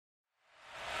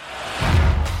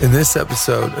In this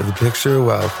episode of The Picture of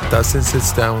Wealth, Dustin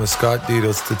sits down with Scott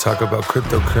Dedels to talk about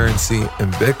cryptocurrency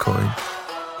and Bitcoin.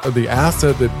 The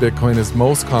asset that Bitcoin is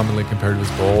most commonly compared to is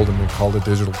gold, and we call it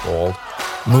digital gold.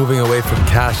 Moving away from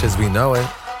cash as we know it.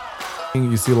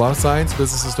 You see a lot of signs,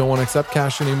 businesses don't want to accept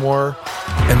cash anymore.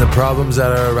 And the problems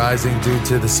that are arising due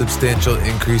to the substantial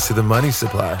increase of the money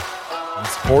supply.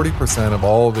 It's 40% of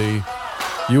all the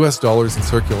US dollars in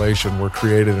circulation were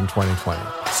created in 2020.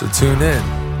 So tune in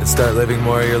and start living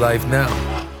more of your life now.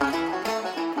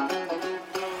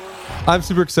 I'm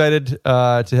super excited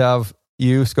to have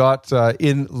you, Scott,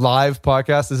 in live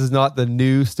podcast. This is not the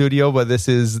new studio, but this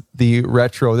is the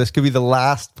retro. This could be the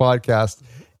last podcast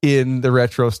in the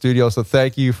retro studio. So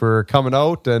thank you for coming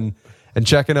out and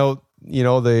checking out, you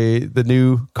know, the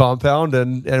new compound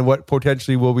and what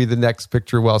potentially will be the next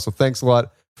Picture Well. So thanks a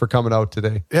lot for coming out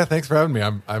today. Yeah, thanks for having me.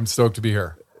 I'm stoked to be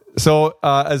here. So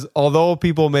although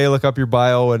people may look up your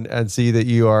bio and see that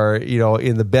you are, you know,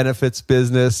 in the benefits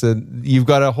business, and you've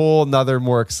got a whole nother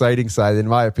more exciting side, in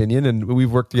my opinion, and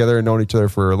we've worked together and known each other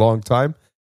for a long time,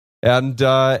 and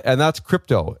that's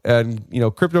crypto and, you know,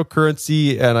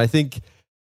 cryptocurrency. And I think,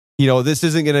 you know, this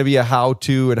isn't going to be a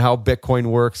how-to and how Bitcoin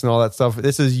works and all that stuff.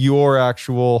 This is your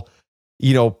actual,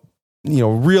 you know,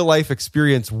 real life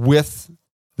experience with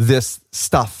this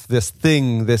stuff, this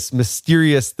thing, this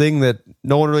mysterious thing that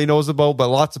no one really knows about, but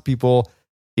lots of people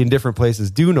in different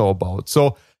places do know about.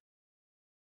 So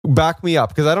back me up,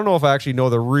 because I don't know if I actually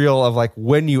know the real of like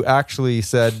when you actually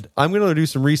said, I'm going to do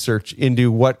some research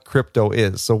into what crypto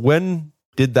is. So when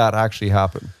did that actually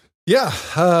happen? Yeah.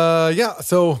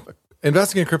 So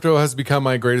investing in crypto has become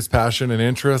my greatest passion and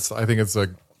interest. I think it's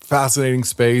a fascinating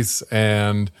space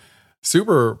and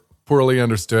super poorly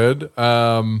understood.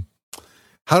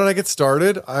 How did I get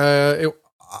started?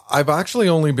 I've actually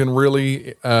only been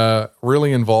really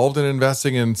involved in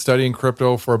investing and studying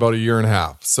crypto for about a year and a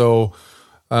half. So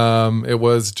it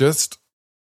was just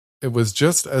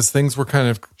as things were kind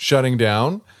of shutting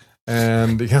down,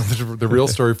 and you know, the real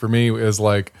story for me is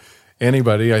like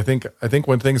anybody. I think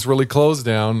when things really closed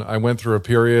down, I went through a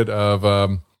period of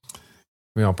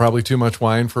probably too much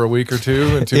wine for a week or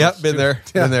two, and been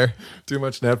there. Too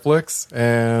much Netflix,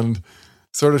 and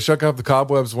sort of shook up the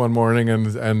cobwebs one morning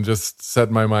and just set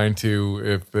my mind to,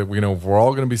 if we're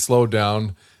all going to be slowed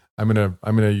down, I'm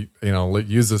gonna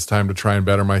use this time to try and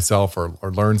better myself or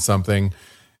learn something.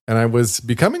 And I was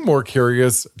becoming more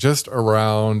curious just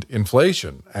around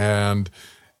inflation, and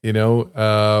we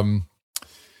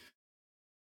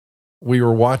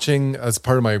were watching, as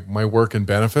part of my work in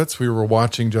benefits, we were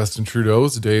watching Justin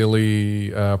Trudeau's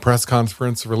daily press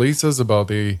conference releases about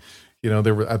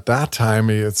there were, at that time,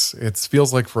 it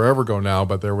feels like forever ago now,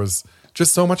 but there was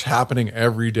just so much happening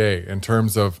every day in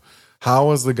terms of how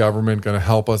is the government going to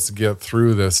help us get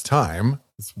through this time.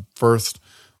 It's first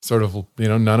sort of,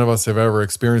 none of us have ever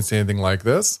experienced anything like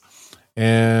this.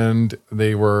 And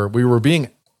we were being,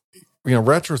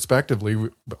 retrospectively,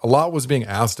 a lot was being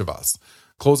asked of us.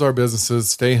 Close our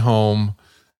businesses, stay home,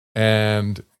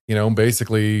 and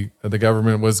basically the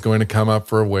government was going to come up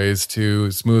for ways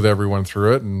to smooth everyone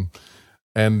through it,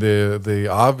 and the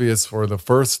obvious, or the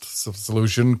first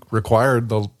solution, required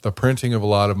the printing of a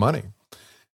lot of money.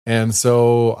 And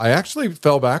so I actually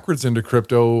fell backwards into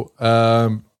crypto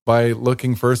by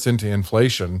looking first into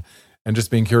inflation and just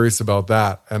being curious about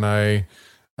that. And I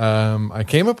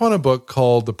came upon a book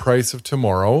called The Price of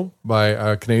Tomorrow by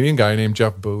a Canadian guy named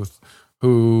Jeff Booth,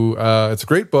 who it's a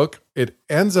great book. It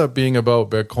ends up being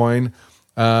about Bitcoin,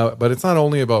 but it's not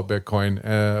only about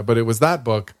Bitcoin, but it was that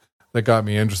book that got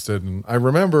me interested. And I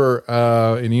remember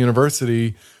in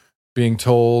university being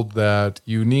told that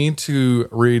you need to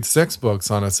read 6 books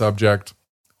on a subject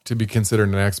to be considered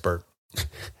an expert.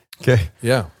 Okay.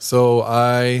 Yeah. So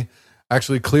I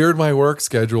actually cleared my work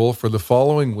schedule for the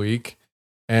following week,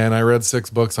 and I read 6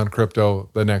 books on crypto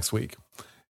the next week.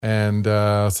 And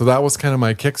so that was kind of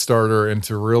my Kickstarter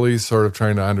into really sort of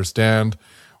trying to understand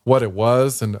what it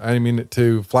was. And I mean,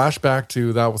 to flash back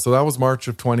to that, so that was March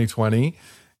of 2020.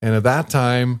 And at that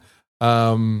time,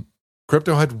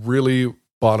 crypto had really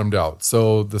bottomed out.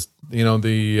 So the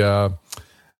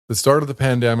start of the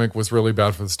pandemic was really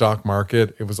bad for the stock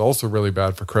market. It was also really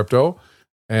bad for crypto,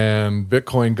 and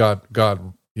Bitcoin got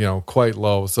quite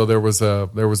low. So there was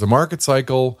a market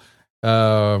cycle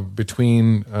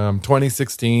between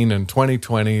 2016 and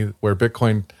 2020 where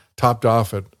Bitcoin topped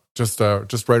off at just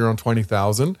right around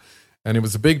 20,000. And it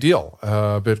was a big deal.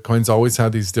 Bitcoin's always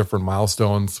had these different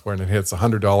milestones when it hits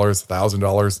 $100,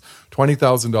 $1,000.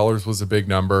 $20,000 was a big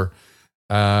number.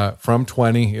 From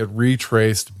 20, it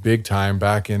retraced big time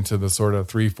back into the sort of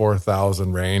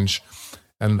 3,000-4,000 range.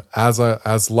 And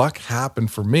as luck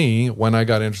happened for me, when I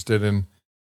got interested in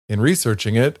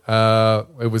researching it,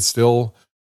 it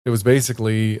was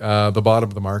basically the bottom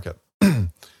of the market.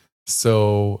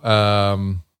 So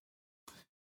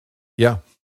yeah.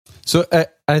 So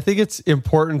I think it's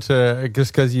important to,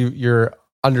 just because you're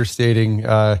understating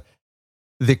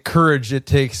the courage it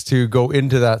takes to go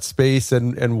into that space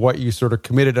and what you sort of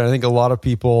committed. And I think a lot of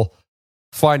people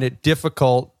find it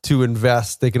difficult to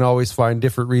invest. They can always find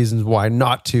different reasons why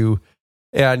not to.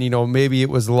 And, maybe it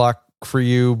was luck for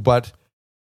you, but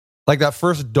like that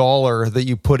first dollar that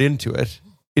you put into it,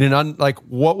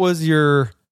 what was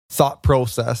your thought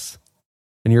process?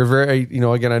 And you're very,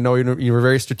 again, I know you're a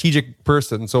very strategic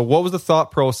person. So what was the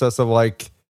thought process of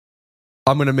like,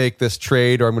 I'm going to make this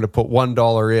trade, or I'm going to put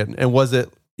 $1 in? And was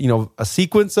it, a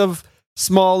sequence of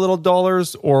small little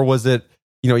dollars, or was it,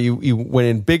 you went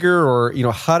in bigger, or,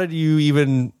 how did you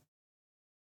even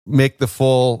make the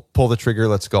full pull the trigger,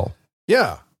 let's go?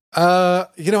 Yeah. I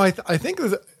think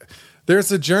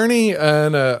there's a journey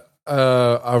and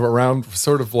around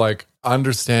sort of like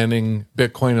understanding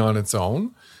Bitcoin on its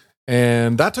own.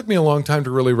 And that took me a long time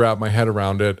to really wrap my head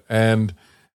around it. And,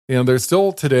 there's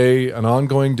still today an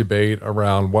ongoing debate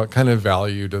around what kind of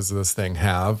value does this thing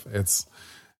have. It's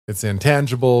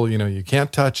intangible, you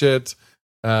can't touch it.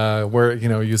 Where,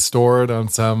 you store it on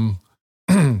some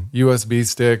USB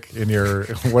stick in your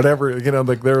whatever,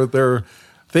 like there are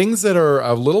things that are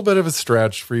a little bit of a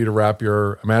stretch for you to wrap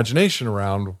your imagination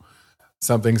around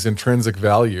something's intrinsic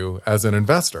value as an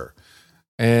investor.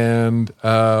 And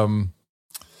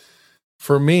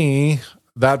for me,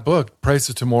 that book, Price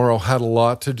of Tomorrow, had a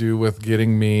lot to do with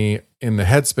getting me in the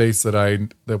headspace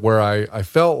where I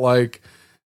felt like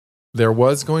there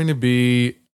was going to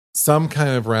be some kind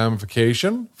of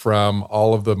ramification from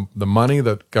all of the money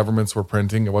that governments were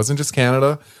printing. It wasn't just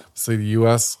Canada. So the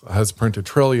US has printed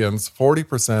trillions.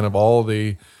 40% of all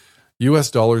the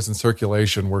US dollars in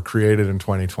circulation were created in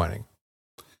 2020.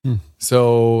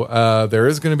 So there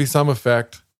is going to be some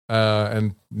effect,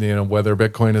 and whether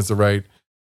Bitcoin is the right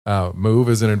move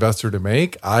as an investor to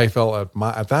make. I felt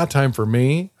at that time for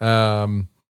me,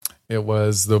 it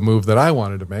was the move that I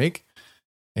wanted to make.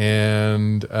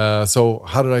 And so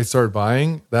how did I start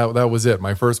buying? That was it.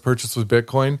 My first purchase was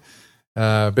Bitcoin.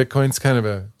 Bitcoin's kind of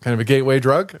a gateway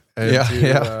drug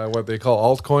into what they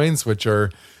call altcoins, which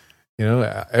are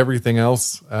everything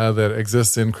else that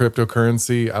exists in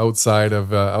cryptocurrency outside of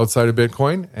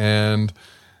Bitcoin. And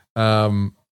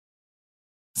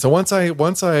so once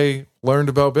I learned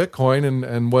about Bitcoin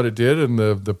and what it did and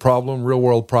the real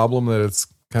world problem that it's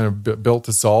kind of built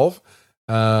to solve,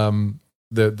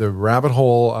 the rabbit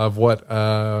hole of what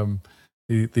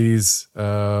these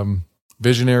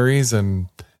visionaries and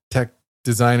tech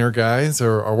designer guys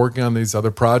are working on these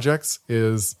other projects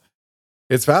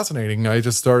it's fascinating. I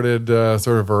just started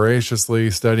sort of voraciously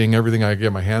studying everything I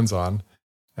get my hands on,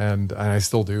 and I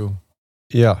still do.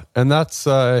 Yeah, and it's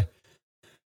a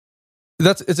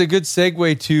good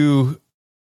segue to,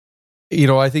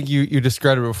 I think you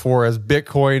described it before as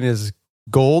Bitcoin is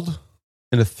gold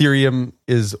and Ethereum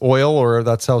is oil, or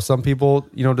that's how some people,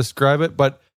 describe it.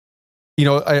 But,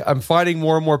 I'm finding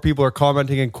more and more people are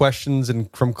commenting in questions, and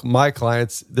from my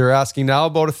clients, they're asking now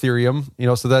about Ethereum,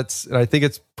 so and I think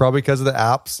it's probably because of the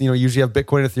apps, usually have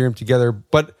Bitcoin and Ethereum together,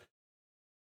 but,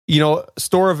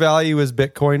 store of value is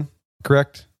Bitcoin,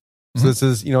 correct? Mm-hmm. So this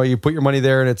is, you put your money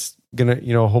there and it's going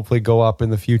to, hopefully go up in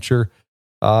the future.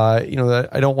 I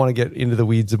don't want to get into the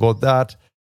weeds about that.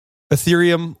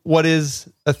 Ethereum, what is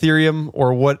Ethereum,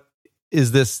 or what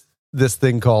is this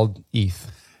thing called ETH?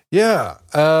 Yeah.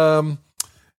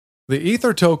 The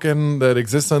Ether token that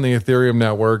exists on the Ethereum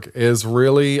network is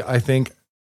really, I think,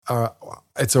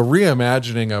 it's a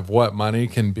reimagining of what money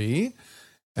can be.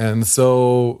 And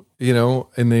so, in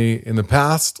the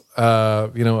past,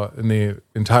 in the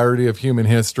entirety of human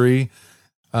history,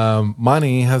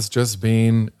 money has just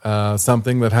been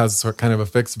something that has kind of a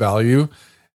fixed value,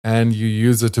 and you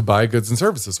use it to buy goods and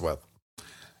services with.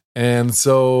 And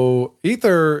so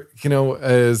Ether,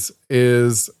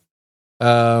 is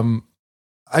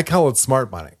I call it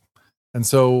smart money. And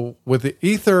so with the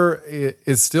Ether,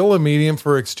 it's still a medium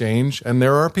for exchange, and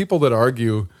there are people that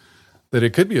argue that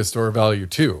it could be a store of value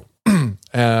too.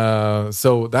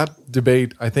 So that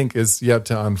debate, I think, is yet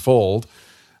to unfold.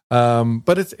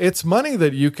 But it's money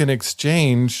that you can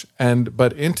exchange,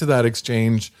 but into that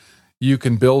exchange, you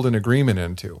can build an agreement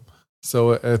into.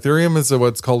 So Ethereum is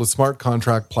what's called a smart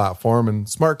contract platform, and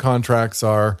smart contracts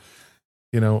are,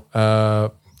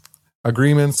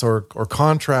 agreements or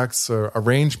contracts or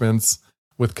arrangements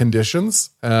with conditions.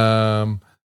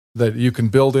 that you can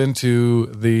build into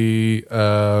the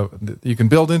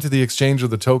exchange of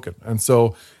the token. And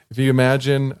so if you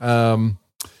imagine,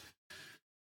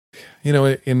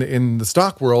 in the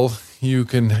stock world, you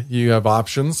have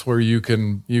options where you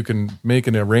can make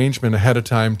an arrangement ahead of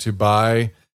time to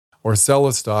buy or sell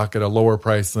a stock at a lower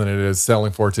price than it is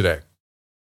selling for today.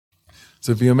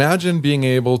 So if you imagine being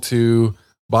able to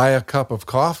buy a cup of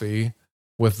coffee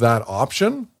with that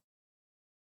option,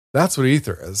 that's what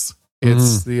Ether is.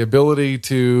 It's the ability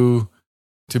to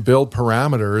build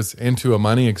parameters into a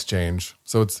money exchange.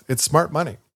 So it's smart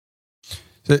money.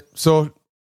 So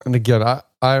and again,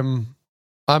 I'm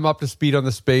up to speed on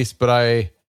the space, but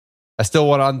I still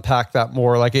want to unpack that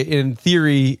more. Like in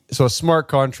theory, so a smart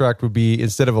contract would be,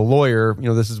 instead of a lawyer,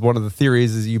 this is one of the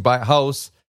theories, is you buy a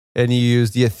house and you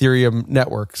use the Ethereum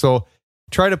network. So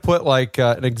try to put like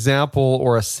an example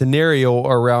or a scenario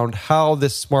around how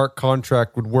this smart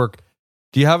contract would work.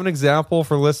 Do you have an example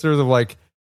for listeners of like,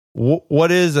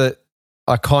 what is a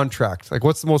contract? Like,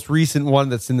 what's the most recent one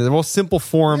that's in the most simple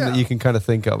form that you can kind of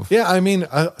think of? Yeah, I mean,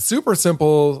 super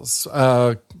simple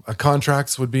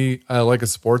contracts would be like a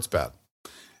sports bet.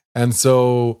 And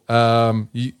so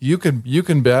you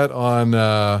can bet on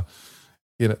that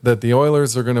the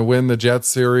Oilers are going to win the Jets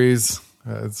series.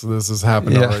 This has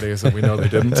happened already, so we know they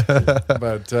didn't.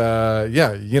 But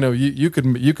you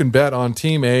can bet on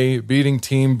Team A beating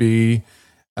Team B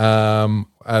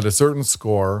at a certain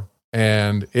score,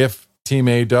 and if Team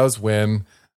A does win,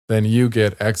 then you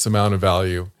get X amount of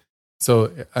value.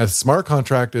 So a smart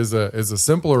contract is a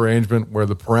simple arrangement where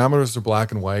the parameters are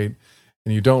black and white,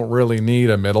 and you don't really need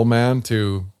a middleman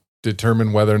to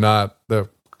determine whether or not the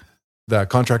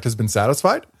contract has been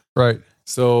satisfied. Right.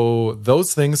 So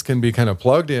those things can be kind of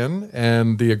plugged in,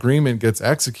 and the agreement gets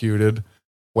executed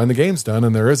when the game's done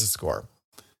and there is a score.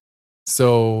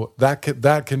 So that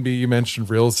can be, you mentioned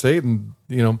real estate, and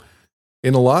in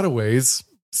a lot of ways,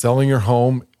 selling your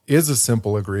home is a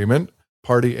simple agreement.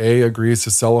 Party A agrees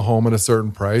to sell a home at a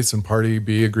certain price, and party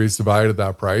B agrees to buy it at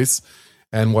that price.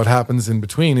 And what happens in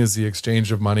between is the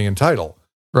exchange of money and title.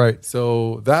 Right.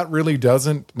 So that really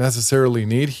doesn't necessarily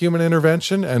need human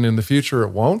intervention, and in the future it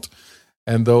won't.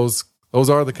 And those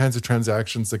are the kinds of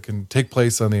transactions that can take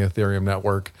place on the Ethereum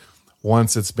network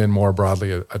once it's been more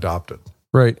broadly adopted.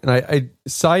 Right. And I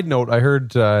side note, I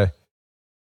heard from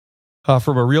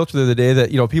a realtor the other day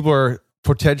that people are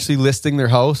potentially listing their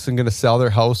house and going to sell their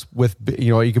house with,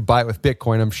 you could buy it with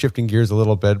Bitcoin. I'm shifting gears a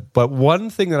little bit. But one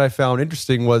thing that I found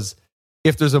interesting was,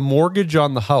 if there's a mortgage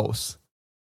on the house,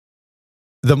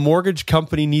 the mortgage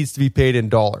company needs to be paid in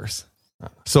dollars.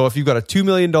 So if you've got a $2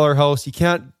 million house, you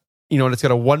can't, and it's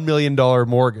got a $1 million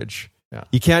mortgage. Yeah.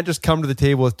 You can't just come to the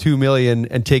table with $2 million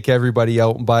and take everybody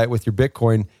out and buy it with your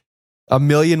Bitcoin. $1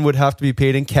 million would have to be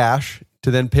paid in cash to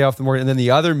then pay off the mortgage. And then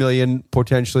the other $1 million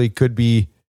potentially could be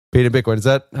paid in Bitcoin. Is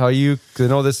that how because I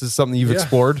know this is something you've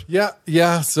explored?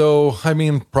 Yeah. So, I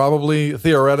mean, probably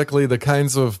theoretically, the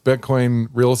kinds of Bitcoin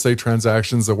real estate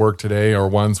transactions that work today are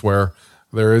ones where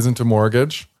there isn't a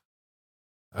mortgage.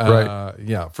 Right.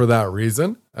 Yeah, for that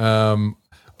reason.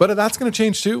 But that's going to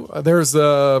change too. There's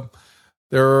a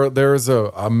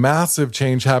massive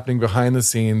change happening behind the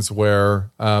scenes where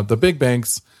the big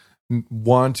banks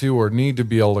want to or need to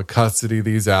be able to custody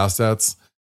these assets.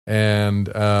 And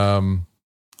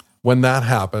when that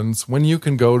happens, when you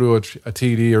can go to a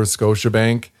TD or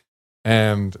Scotiabank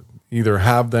and either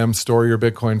have them store your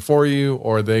Bitcoin for you,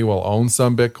 or they will own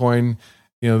some Bitcoin,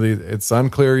 it's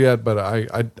unclear yet, but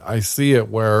I see it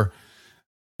where,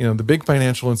 the big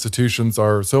financial institutions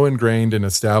are so ingrained and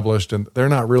established, and they're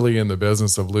not really in the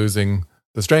business of losing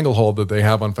the stranglehold that they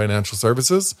have on financial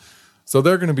services. So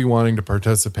they're going to be wanting to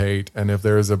participate. And if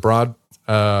there's a broad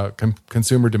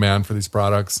consumer demand for these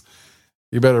products,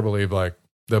 you better believe like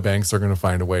the banks are going to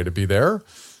find a way to be there.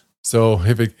 So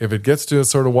if it gets to a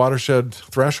sort of watershed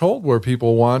threshold where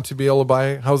people want to be able to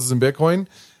buy houses in Bitcoin,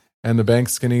 and the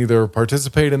banks can either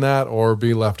participate in that or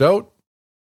be left out,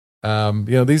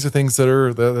 these are things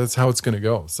that's how it's going to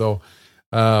go. So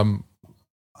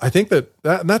I think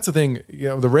that's the thing.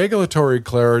 The regulatory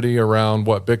clarity around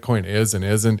what Bitcoin is and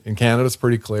isn't in Canada is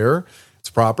pretty clear.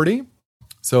 It's property.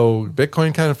 So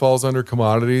Bitcoin kind of falls under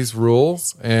commodities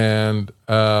rules, and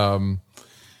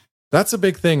that's a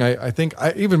big thing. I think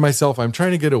even myself, I'm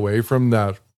trying to get away from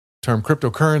that term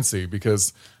cryptocurrency,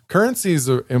 because currencies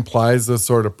implies this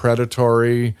sort of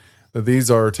predatory, that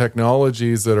these are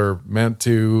technologies that are meant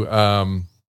to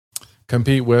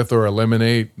compete with or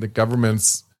eliminate the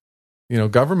governments.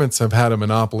 Governments have had a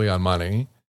monopoly on money,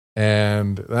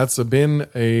 and that's been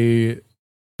a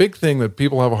big thing that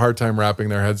people have a hard time wrapping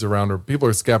their heads around, or people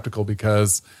are skeptical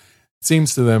because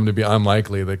seems to them to be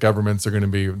unlikely that governments are going to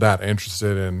be that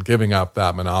interested in giving up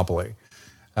that monopoly.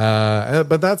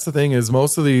 But that's the thing, is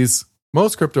most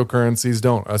cryptocurrencies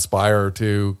don't aspire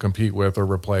to compete with or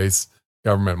replace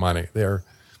government money. They're,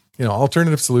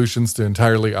 alternative solutions to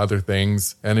entirely other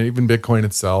things. And even Bitcoin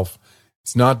itself,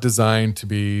 it's not designed to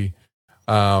be,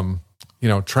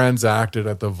 transacted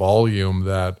at the volume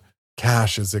that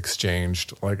cash is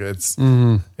exchanged. Like it's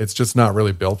just not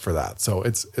really built for that. So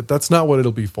that's not what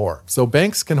it'll be for. So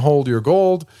banks can hold your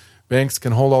gold, banks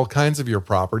can hold all kinds of your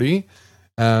property.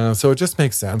 So it just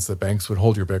makes sense that banks would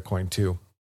hold your Bitcoin too.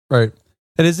 Right.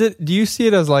 And do you see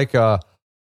it as like a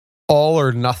all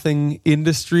or nothing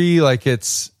industry? Like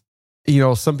it's,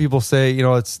 some people say,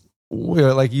 it's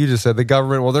like you just said, the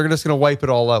government, well, they're just going to wipe it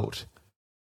all out.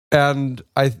 And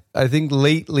I think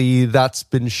lately that's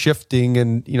been shifting,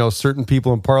 and certain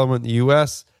people in Parliament in the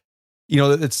US,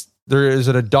 there is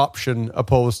an adoption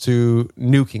opposed to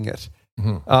nuking it.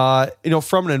 Mm-hmm.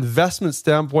 From an investment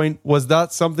standpoint, was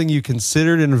that something you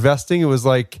considered investing? It was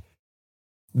like,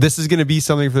 this is going to be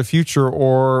something for the future,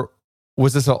 or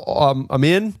was this I'm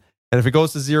in, and if it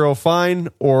goes to zero, fine,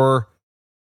 or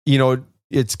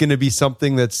it's going to be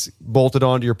something that's bolted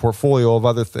onto your portfolio of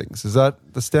other things? Is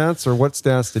that the stance, or what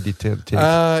stance did you take?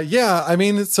 Yeah, I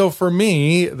mean, so for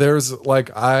me, there's like,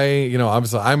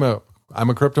 obviously I'm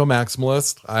a crypto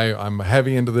maximalist. I'm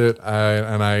heavy into it.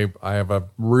 I have a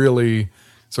really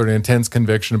sort of intense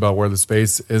conviction about where the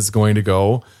space is going to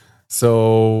go.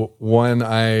 So when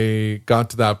I got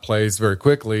to that place very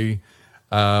quickly,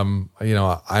 I'm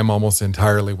almost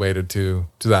entirely weighted to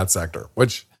that sector,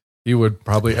 which you would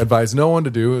probably advise no one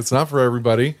to do. It's not for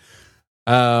everybody.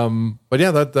 But yeah,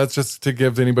 that's just to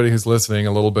give anybody who's listening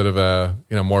a little bit of a,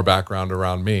 more background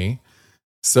around me.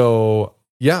 So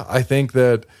yeah, I think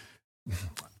that,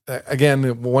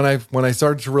 again, when I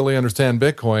started to really understand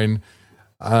Bitcoin,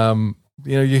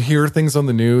 you hear things on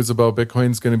the news about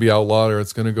Bitcoin's going to be outlawed or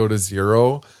it's going to go to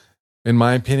zero. In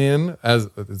my opinion, as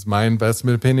it's my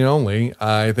investment opinion only,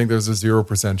 I think there's a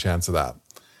 0% chance of that.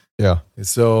 Yeah.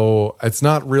 So it's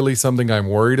not really something I'm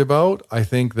worried about. I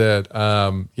think that,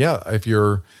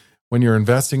 when you're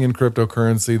investing in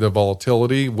cryptocurrency, the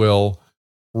volatility will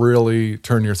really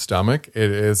turn your stomach.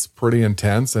 It is pretty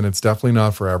intense, and it's definitely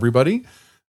not for everybody.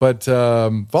 But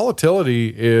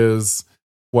volatility is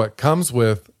what comes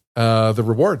with the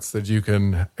rewards that you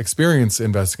can experience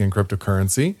investing in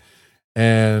cryptocurrency.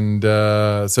 And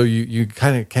so you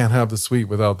kind of can't have the sweet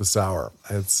without the sour.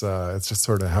 It's just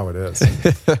sort of how it is.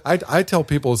 I tell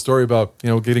people a story about,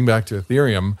 getting back to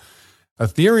Ethereum.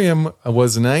 Ethereum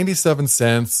was 97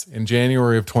 cents in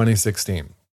January of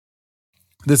 2016.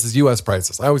 This is US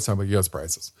prices. I always talk about US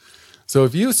prices. So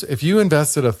if you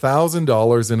invested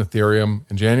 $1,000 in Ethereum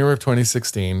in January of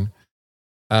 2016,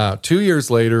 2 years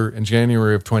later in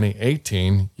January of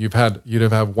 2018, you'd have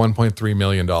 $1.3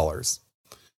 million.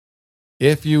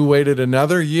 If you waited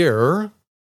another year,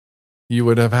 you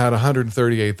would have had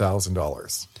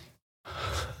 $138,000.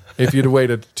 If you'd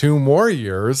waited 2 more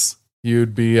years,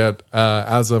 you'd be at,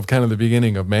 as of kind of the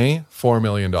beginning of May, $4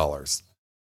 million.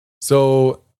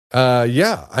 So,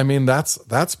 I mean,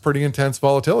 that's pretty intense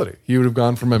volatility. You would have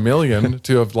gone from $1 million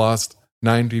to have lost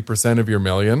 90% of your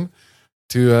million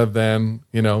to have then,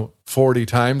 40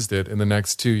 times it in the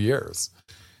next 2 years.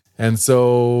 And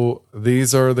so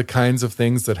these are the kinds of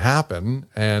things that happen.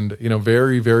 And,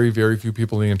 very, very, very few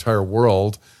people in the entire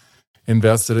world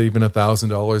invested even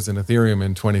 $1,000 in Ethereum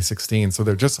in 2016. So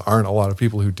there just aren't a lot of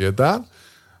people who did that.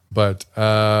 But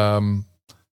Ethereum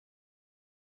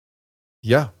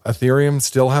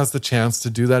still has the chance to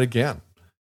do that again,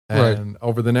 and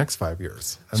over the next 5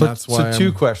 years. And that's why. So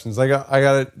 2 questions. I got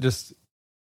to just,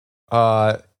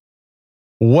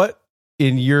 what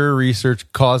in your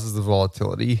research causes the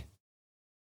volatility?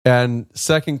 And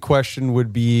second question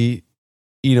would be,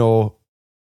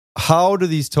 how do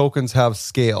these tokens have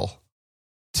scale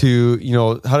to,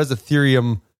 how does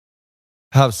Ethereum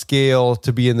have scale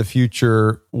to be in the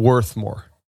future worth more?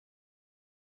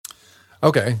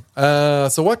 Okay.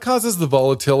 So what causes the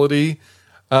volatility?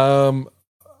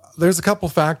 There's a couple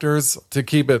factors to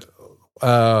keep it,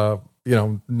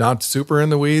 not super in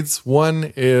the weeds.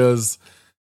 One is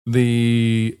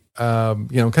the,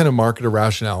 kind of market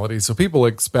irrationality. So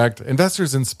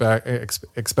investors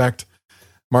expect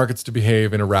markets to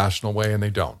behave in a rational way, and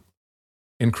they don't.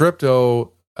 In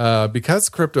crypto, because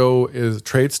crypto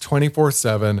trades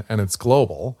 24/7 and it's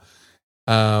global,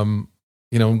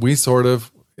 we sort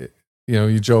of,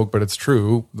 you joke, but it's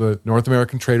true. The North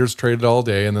American traders trade it all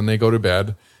day, and then they go to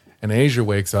bed, and Asia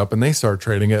wakes up and they start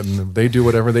trading it, and they do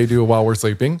whatever they do while we're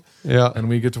sleeping. Yeah. And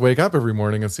we get to wake up every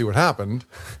morning and see what happened.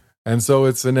 And so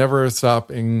it's a never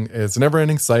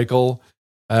ending cycle.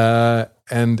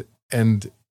 And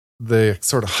the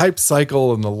sort of hype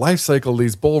cycle and the life cycle,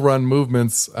 these bull run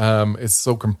movements, is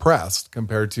so compressed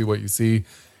compared to what you see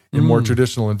in more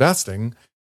traditional investing,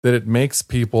 that it makes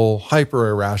people hyper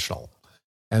irrational.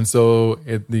 And so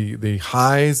the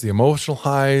highs, the emotional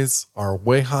highs, are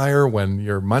way higher when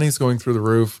your money's going through the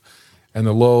roof, and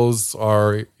the lows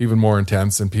are even more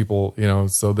intense. And people,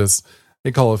 so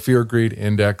they call it fear greed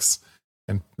index.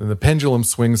 And the pendulum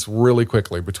swings really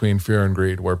quickly between fear and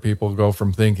greed, where people go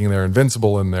from thinking they're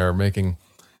invincible and they're making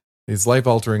these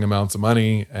life-altering amounts of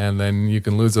money, and then you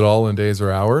can lose it all in days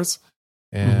or hours.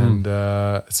 And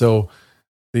so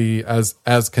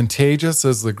as contagious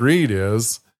as the greed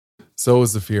is, so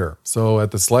is the fear. So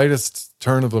at the slightest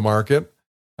turn of the market,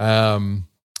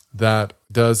 that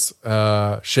does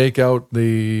shake out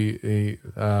if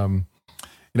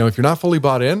you're not fully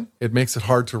bought in, it makes it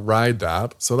hard to ride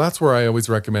that. So that's where I always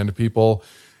recommend to people,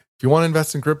 if you want to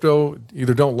invest in crypto,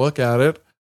 either don't look at it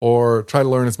or try to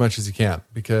learn as much as you can.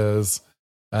 Because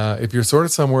if you're sort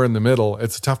of somewhere in the middle,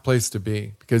 it's a tough place to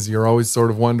be, because you're always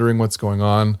sort of wondering what's going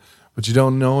on, but you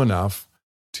don't know enough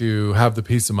to have the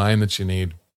peace of mind that you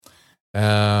need.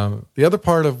 The other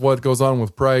part of what goes on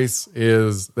with price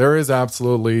is there is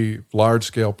absolutely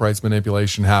large-scale price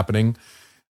manipulation happening.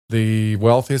 The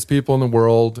wealthiest people in the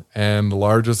world and the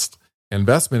largest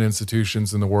investment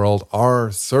institutions in the world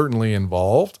are certainly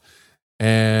involved,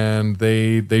 and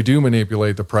they do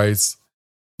manipulate the price.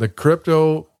 The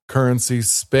cryptocurrency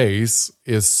space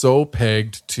is so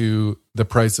pegged to the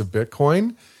price of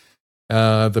Bitcoin.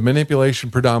 The manipulation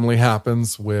predominantly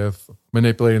happens with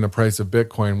manipulating the price of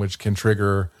Bitcoin, which can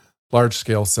trigger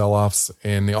large-scale sell-offs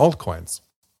in the altcoins.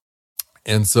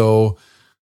 And so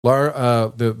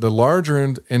the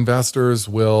larger investors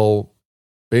will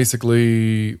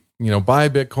basically, buy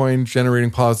Bitcoin,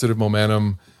 generating positive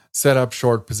momentum, set up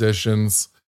short positions,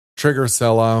 trigger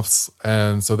sell-offs,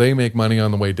 and so they make money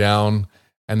on the way down.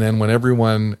 And then when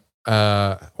when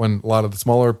a lot of the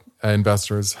smaller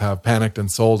investors have panicked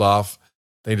and sold off,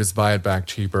 they just buy it back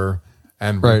cheaper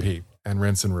and repeat and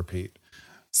rinse and repeat.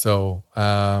 So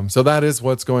that is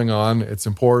what's going on. It's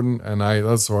important, and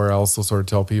that's where I also sort of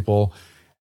tell people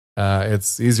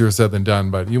it's easier said than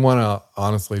done, but you want to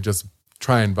honestly just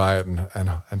try and buy it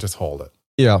and just hold it.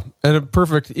 Yeah, and a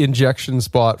perfect injection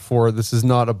spot for this is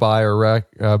not a buy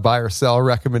or sell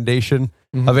recommendation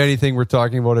of anything we're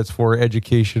talking about. It's for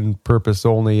education purpose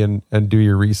only, and do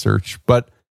your research. But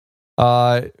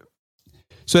so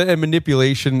and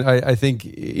manipulation, I think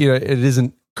it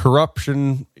isn't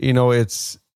corruption.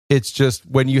 It's just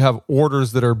when you have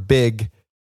orders that are big,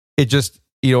 it just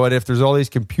and if there's all these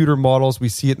computer models, we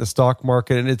see it in the stock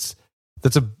market, and it's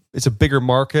a bigger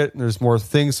market and there's more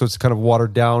things, so it's kind of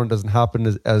watered down. It doesn't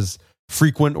happen as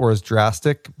frequent or as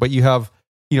drastic. But you have,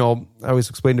 I always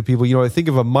explain to people, I think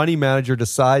if a money manager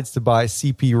decides to buy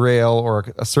CP Rail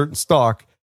or a certain stock,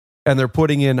 and they're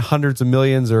putting in hundreds of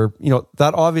millions, or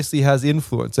that obviously has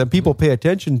influence, and people pay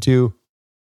attention to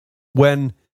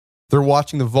when they're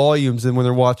watching the volumes and when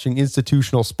they're watching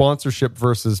institutional sponsorship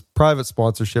versus private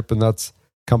sponsorship, and that's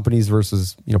companies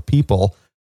versus people.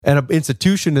 And an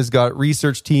institution has got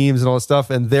research teams and all this stuff,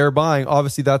 and they're buying.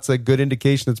 Obviously, that's a good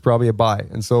indication it's probably a buy.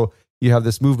 And so you have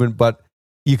this movement, but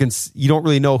you don't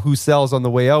really know who sells on the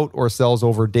way out or sells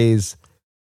over days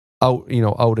out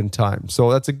in time.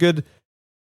 So that's a good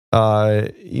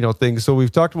thing. So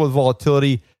we've talked about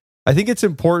volatility. I think it's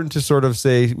important to sort of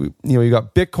say, you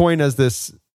got Bitcoin as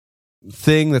this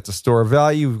thing that's a store of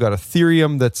value. We've got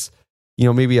Ethereum that's,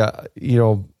 maybe a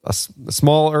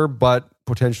smaller but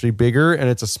potentially bigger, and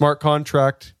it's a smart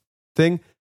contract thing.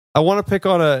 I want to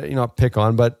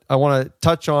but I want to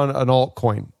touch on an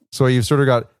altcoin. So you've sort of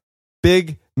got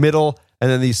big, middle,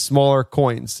 and then these smaller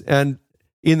coins. And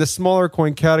in the smaller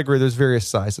coin category, there's various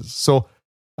sizes. So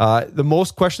the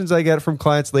most questions I get from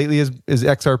clients lately is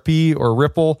XRP or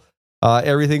Ripple.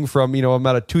 Everything from, I'm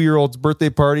at a 2-year-old's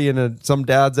birthday party and some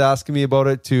dad's asking me about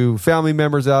it, to family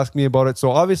members asking me about it.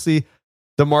 So obviously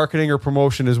the marketing or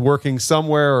promotion is working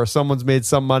somewhere, or someone's made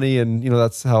some money, and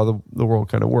that's how the world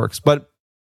kind of works. But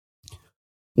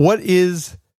what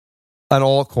is an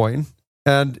altcoin?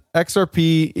 And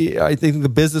XRP, I think the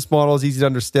business model is easy to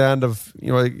understand of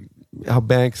how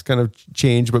banks kind of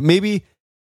change, but maybe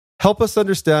help us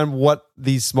understand what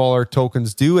these smaller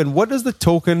tokens do, and what does the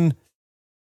token,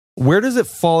 where does it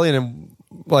fall in? And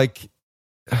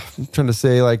I'm trying to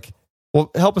say,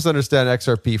 help us understand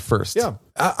XRP first. Yeah,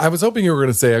 I was hoping you were going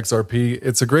to say XRP.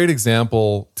 It's a great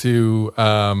example to.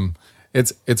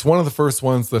 It's one of the first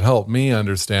ones that helped me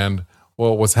understand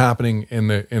what was happening in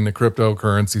the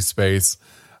cryptocurrency space.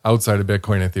 outside of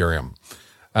Bitcoin, Ethereum.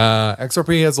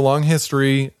 XRP has a long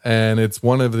history, and it's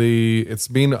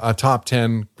been a top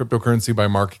 10 cryptocurrency by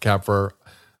market cap for,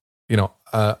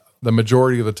 the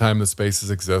majority of the time the space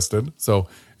has existed. So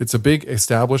it's a big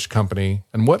established company.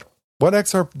 And what the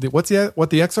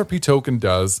XRP token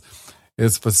does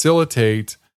is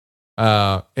facilitate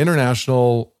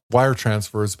international wire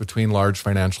transfers between large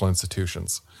financial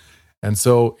institutions. And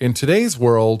so in today's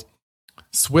world,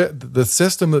 SWIFT, the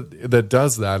system that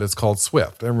does that is called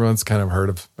SWIFT. Everyone's kind of heard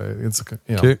of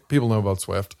it. People know about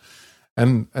SWIFT.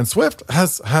 And SWIFT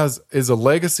is a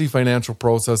legacy financial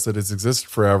process that has existed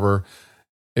forever.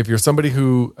 If you're somebody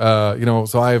who so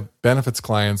I have benefits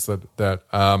clients that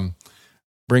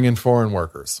bring in foreign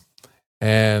workers.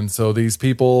 And so these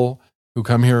people who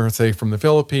come here, say from the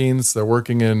Philippines, they're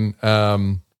working in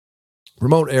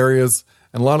remote areas,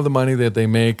 and a lot of the money that they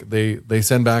make, they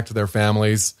send back to their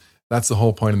families. That's the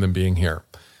whole point of them being here.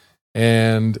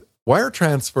 And wire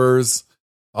transfers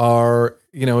are,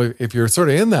 if you're sort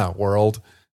of in that world,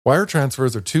 wire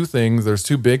transfers are two things. There's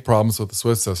two big problems with the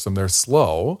SWIFT system. They're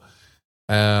slow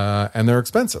and they're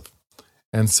expensive.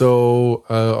 And so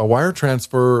a wire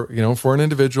transfer, for an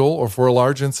individual or for a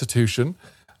large institution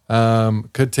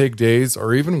could take days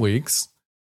or even weeks.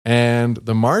 And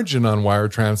the margin on wire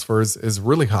transfers is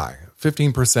really high.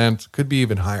 15%, could be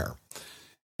even higher.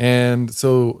 And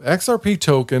so XRP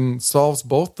token solves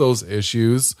both those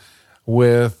issues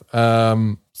with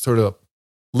sort of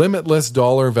limitless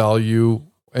dollar value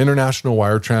international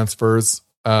wire transfers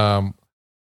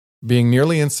being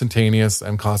nearly instantaneous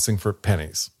and costing for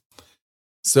pennies.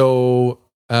 So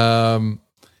how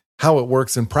it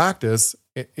works in practice,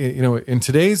 in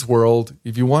today's world,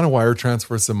 if you want to wire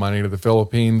transfer some money to the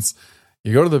Philippines,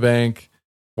 you go to the bank,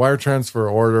 wire transfer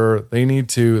order, they need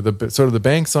to, the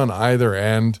banks on either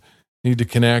end need to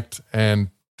connect, and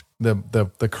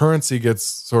the currency gets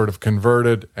sort of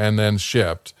converted and then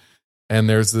shipped. And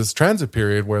there's this transit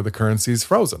period where the currency is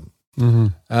frozen. Mm-hmm.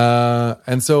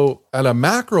 And so at a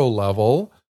macro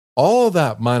level, all of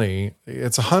that money,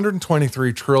 it's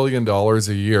 $123 trillion a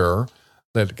year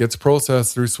that gets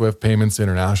processed through SWIFT payments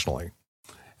internationally.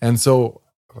 And so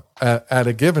at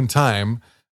a given time,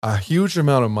 a huge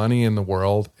amount of money in the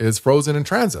world is frozen in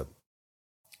transit.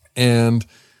 And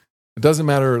it doesn't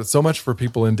matter so much for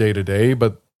people in day to day,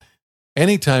 but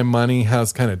anytime money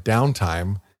has kind of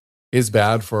downtime is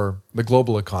bad for the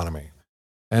global economy.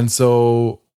 And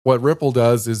so what Ripple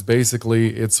does is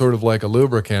basically it's sort of like a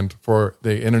lubricant for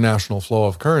the international flow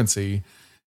of currency.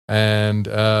 And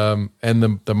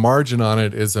the margin on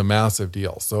it is a massive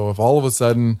deal. So if all of a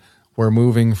sudden we're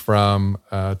moving from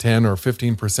 10 or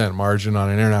 15% margin on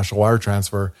an international wire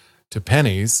transfer to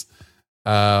pennies,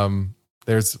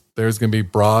 there's going to be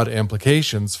broad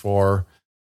implications for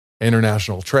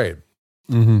international trade.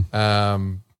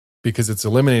 Mm-hmm. Because it's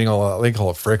eliminating all they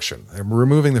call it friction. They're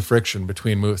removing the friction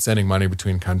between sending money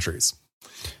between countries.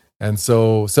 And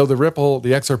so the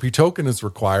XRP token is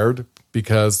required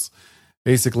because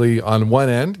basically on one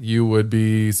end, you would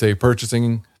be, say,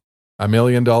 purchasing $1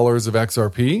 million of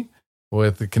XRP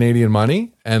with the Canadian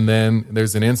money, and then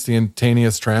there's an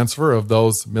instantaneous transfer of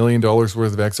those $1 million worth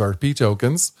of XRP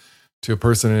tokens to a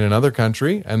person in another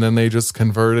country, and then they just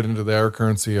convert it into their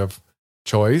currency of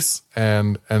choice,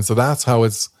 and so that's how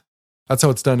it's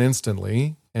done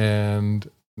instantly, and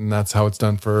that's how it's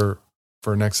done for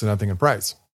next to nothing in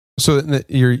price. So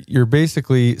you're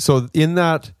basically, so in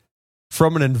that,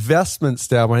 from an investment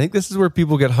standpoint, I think this is where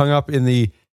people get hung up in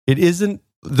there's an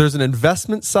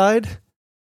investment side,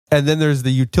 and then there's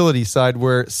the utility side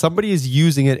where somebody is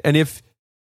using it. And if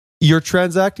you're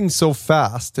transacting so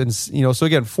fast, and so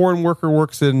again, foreign worker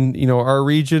works in our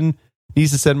region,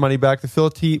 needs to send money back to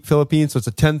Philippines, so it's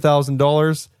a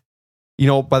 $10,000.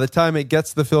 By the time it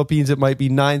gets to the Philippines, it might be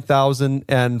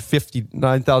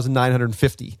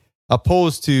 $9,950,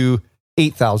 opposed to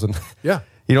 $8,000. Yeah.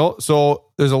 So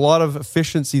there's a lot of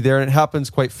efficiency there, and it happens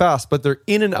quite fast, but they're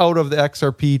in and out of the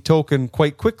XRP token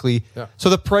quite quickly. Yeah. So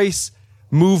the price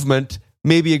movement,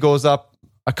 maybe it goes up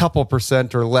a couple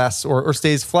percent or less, or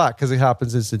stays flat because it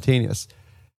happens instantaneous.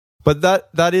 But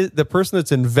that is the person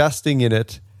that's investing in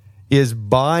it is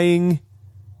buying.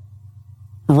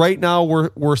 Right now,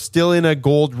 we're still in a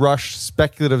gold rush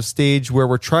speculative stage where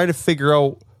we're trying to figure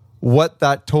out what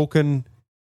that token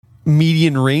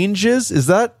median range is.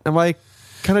 Am I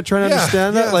kind of trying to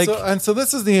understand that? So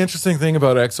this is the interesting thing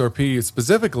about XRP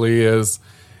specifically is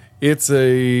it's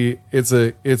a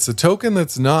token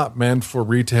that's not meant for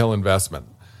retail investment,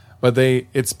 but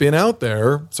it's been out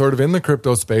there sort of in the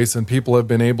crypto space, and people have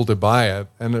been able to buy it.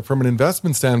 And from an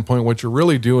investment standpoint, what you're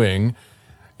really doing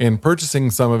in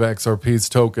purchasing some of XRP's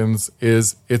tokens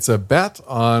is it's a bet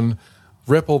on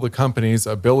Ripple, the company's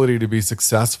ability to be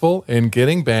successful in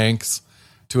getting banks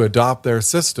to adopt their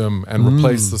system and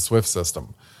replace the SWIFT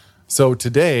system. So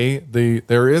today,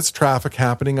 there is traffic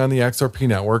happening on the XRP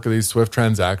network of these SWIFT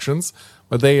transactions,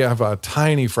 but they have a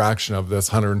tiny fraction of this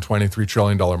 $123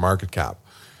 trillion market cap.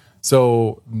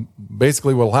 So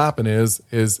basically what will happen is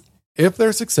if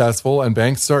they're successful and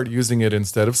banks start using it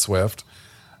instead of SWIFT,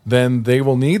 then they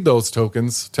will need those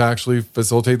tokens to actually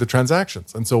facilitate the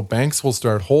transactions. And so banks will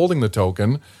start holding the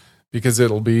token because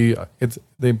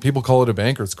people call it a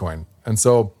banker's coin. And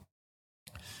so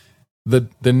the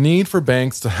need for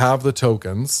banks to have the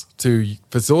tokens to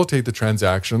facilitate the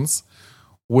transactions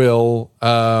will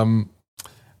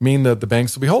mean that the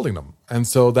banks will be holding them. And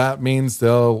so that means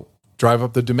they'll drive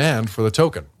up the demand for the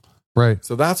token. Right.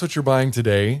 So that's what you're buying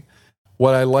today.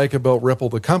 What I like about Ripple,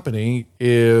 the company,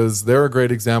 is they're a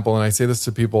great example. And I say this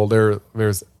to people,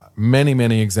 there's many,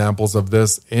 many examples of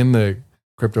this in the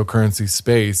cryptocurrency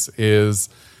space, is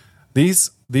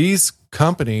these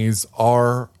companies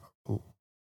are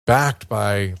backed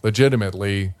by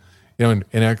legitimately, in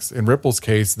Ripple's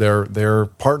case, they're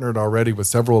partnered already with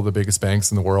several of the biggest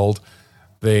banks in the world.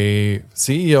 The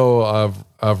CEO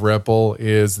of Ripple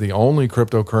is the only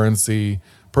cryptocurrency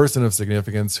person of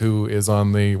significance who is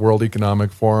on the World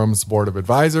Economic Forum's board of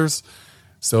advisors.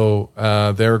 So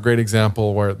they're a great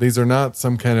example where these are not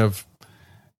some kind of,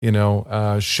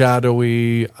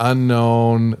 shadowy,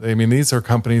 unknown. I mean, these are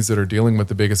companies that are dealing with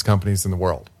the biggest companies in the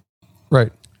world.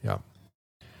 Right. Yeah.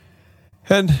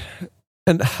 And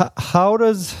how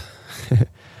does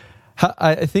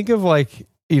I think of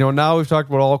now we've talked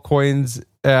about altcoins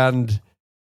and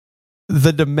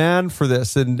the demand for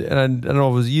this, and I don't know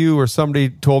if it was you or somebody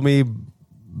told me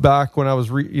back when I was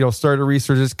started to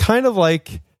research. It's kind of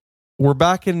like we're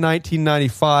back in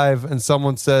 1995, and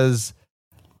someone says,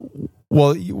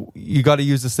 "Well, you got to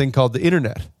use this thing called the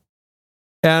internet,"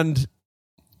 and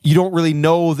you don't really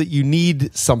know that you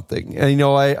need something. And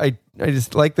I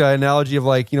just like the analogy of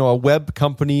a web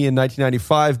company in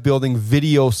 1995 building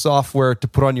video software to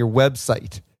put on your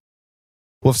website.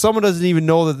 Well, if someone doesn't even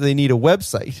know that they need a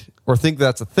website or think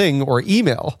that's a thing or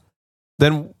email,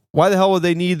 then why the hell would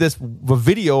they need this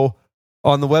video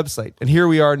on the website? And here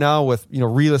we are now with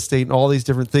real estate and all these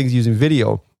different things using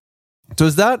video. So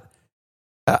is that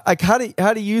how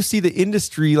do you see the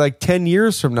industry 10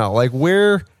 years from now?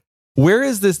 Where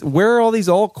is this? Where are all these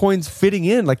altcoins fitting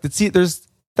in? There's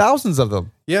thousands of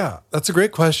them. Yeah, that's a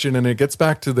great question, and it gets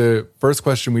back to the first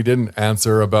question we didn't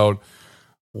answer about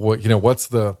what's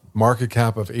the market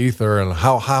cap of Ether and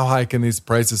how high can these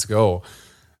prices go?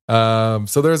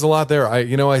 So there's a lot there.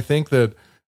 I think that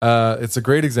it's a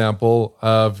great example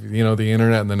of the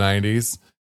internet in the 90s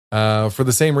for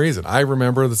the same reason. I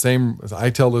remember I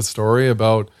tell this story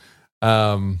about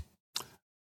when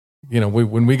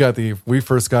we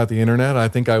first got the internet. I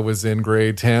think I was in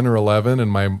grade 10 or 11,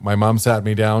 and my mom sat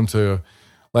me down to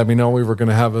let me know we were going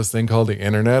to have this thing called the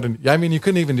internet. And I mean, you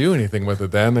couldn't even do anything with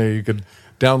it then. You could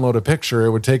download a picture. It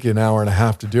would take you an hour and a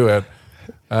half to do it.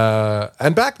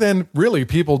 And back then, really,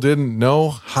 people didn't know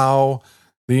how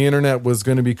the internet was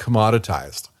going to be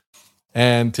commoditized.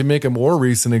 And to make a more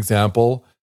recent example,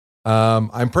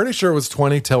 I'm pretty sure it was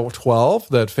 2012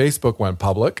 that Facebook went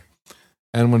public.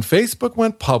 And when Facebook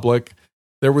went public,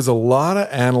 there was a lot of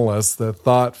analysts that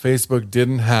thought Facebook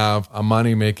didn't have a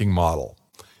money-making model.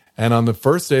 And on the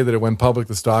first day that it went public,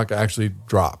 the stock actually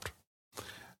dropped.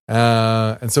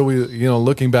 And so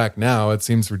looking back now, it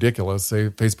seems ridiculous. Say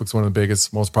Facebook's one of the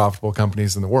biggest, most profitable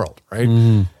companies in the world, right?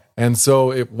 Mm-hmm. And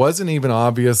so it wasn't even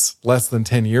obvious less than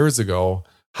 10 years ago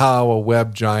how a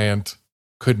web giant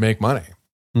could make money.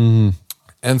 Mm-hmm.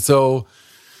 And so,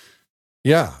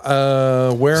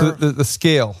 where so the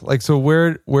scale,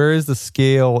 where is the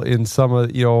scale in some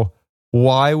of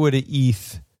why would an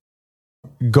ETH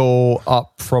go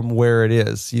up from where it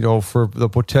is? For the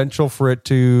potential for it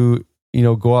to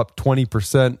go up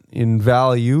 20% in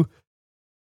value,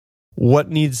 what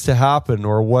needs to happen,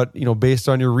 or what, based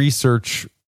on your research,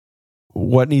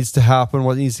 what needs to happen,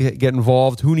 what needs to get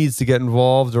involved, who needs to get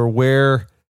involved, or where,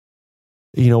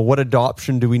 what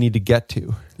adoption do we need to get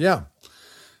to? Yeah.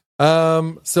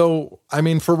 So, I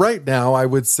mean, for right now, I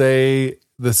would say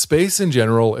the space in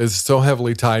general is so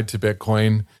heavily tied to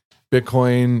Bitcoin.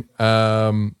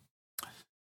 The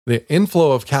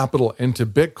inflow of capital into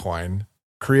Bitcoin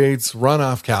creates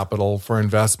runoff capital for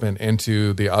investment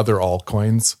into the other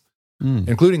altcoins,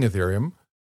 including Ethereum,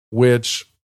 which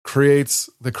creates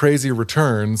the crazy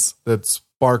returns that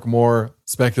spark more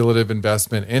speculative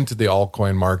investment into the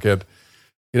altcoin market.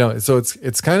 So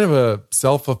it's kind of a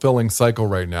self-fulfilling cycle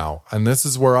right now. And this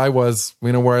is where I was,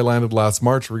 where I landed last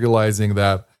March, realizing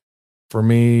that for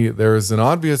me, there's an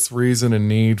obvious reason and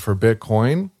need for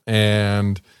Bitcoin.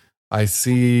 And I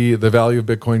see the value of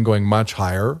Bitcoin going much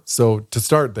higher. So to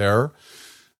start there,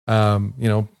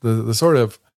 the sort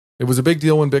of, it was a big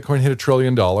deal when Bitcoin hit $1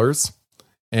 trillion.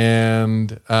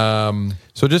 And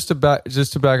so just to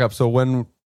back up, so when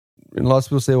lots of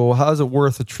people say, well, how is it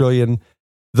worth $1 trillion?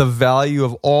 The value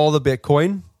of all the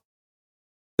Bitcoin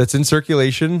that's in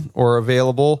circulation or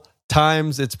available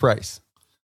times its price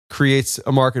creates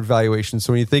a market valuation.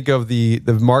 So when you think of the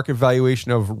market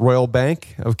valuation of Royal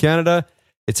Bank of Canada,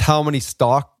 it's how many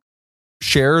stock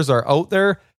shares are out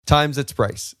there times its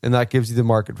price. And that gives you the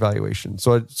market valuation.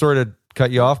 So I sort of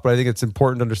cut you off, but I think it's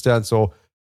important to understand. So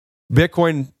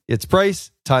Bitcoin, its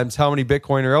price times how many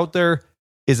Bitcoin are out there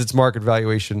is its market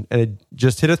valuation. And it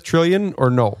just hit $1 trillion or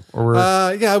no? Or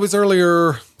it was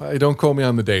earlier. Don't quote me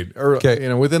on the date.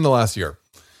 Okay. Within the last year.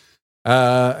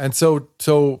 And so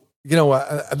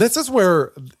this is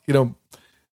where,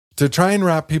 to try and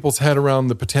wrap people's head around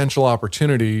the potential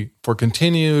opportunity for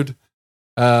continued,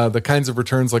 the kinds of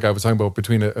returns like I was talking about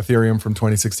between Ethereum from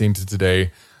 2016 to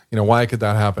today, why could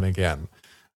that happen again?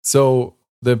 So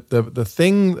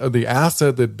the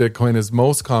asset that Bitcoin is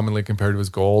most commonly compared to is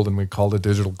gold, and we call it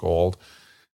digital gold.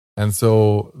 And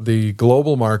so the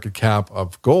global market cap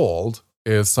of gold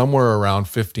is somewhere around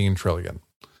 15 trillion.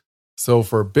 So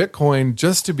for Bitcoin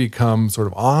just to become sort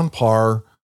of on par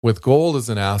with gold as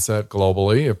an asset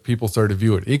globally, if people start to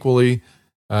view it equally,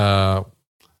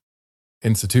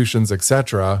 institutions,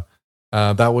 etc.,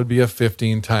 that would be a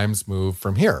 15 times move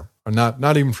from here. Or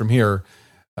not even from here.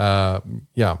 From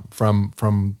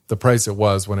the price it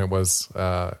was when it was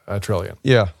 $1 trillion.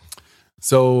 Yeah.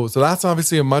 So that's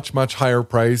obviously a much, much higher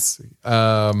price.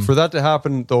 For that to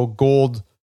happen, though, gold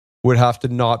would have to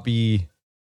not be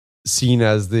seen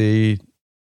as the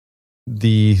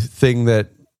thing that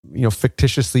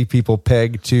fictitiously people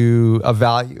peg to a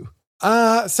value.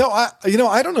 So I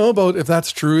don't know about if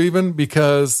that's true, even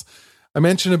because I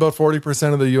mentioned about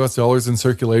 40% of the US dollars in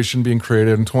circulation being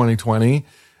created in 2020.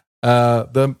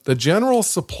 The general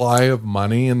supply of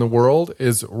money in the world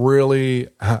is really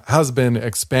has been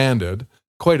expanded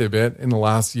quite a bit in the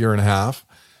last year and a half.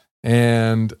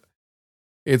 And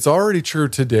it's already true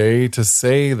today to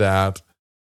say that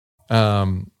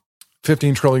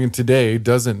 15 trillion today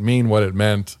doesn't mean what it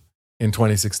meant in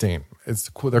 2016.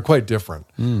 They're quite different.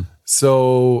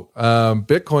 So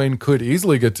Bitcoin could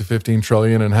easily get to 15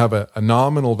 trillion and have a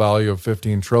nominal value of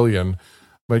 15 trillion,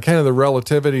 but kind of the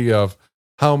relativity of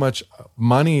how much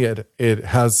money it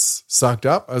has sucked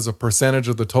up as a percentage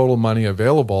of the total money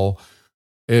available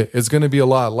is going to be a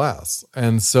lot less.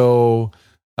 And so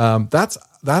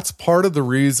that's part of the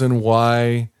reason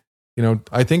why,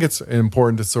 I think it's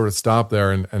important to sort of stop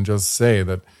there and just say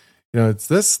that, it's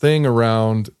this thing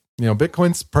around,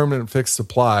 Bitcoin's permanent fixed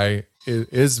supply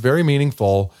is very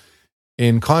meaningful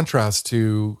in contrast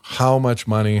to how much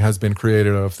money has been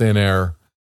created out of thin air,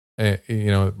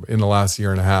 in the last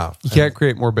year and a half. You can't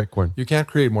create more Bitcoin. You can't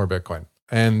create more Bitcoin.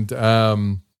 And,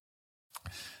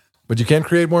 but you can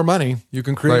create more money. You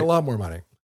can create a lot more money.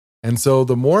 And so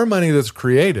the more money that's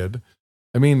created,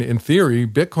 in theory,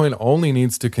 Bitcoin only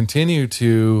needs to continue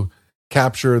to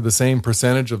capture the same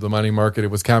percentage of the money market it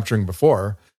was capturing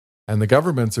before. And the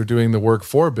governments are doing the work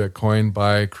for Bitcoin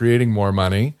by creating more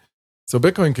money. So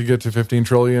Bitcoin could get to 15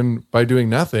 trillion by doing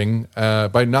nothing,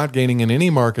 by not gaining in any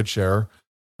market share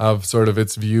of sort of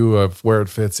its view of where it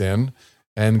fits in.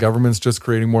 And government's just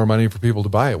creating more money for people to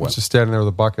buy it with. It's just standing there with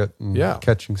a bucket and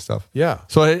catching stuff. Yeah.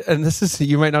 So, and this is,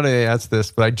 you might not answer this,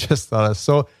 but I just thought of,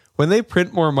 so when they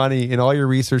print more money in all your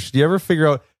research, do you ever figure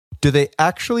out, do they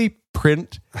actually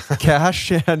print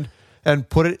cash and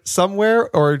put it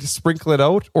somewhere or just sprinkle it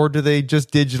out? Or do they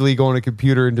just digitally go on a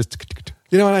computer and just...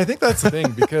 and I think that's the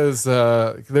thing because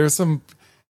there's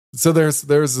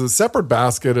a separate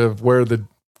basket of where the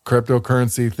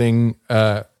cryptocurrency thing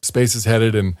space is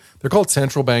headed, and they're called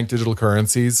central bank digital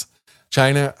currencies.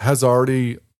 China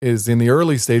is in the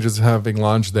early stages of having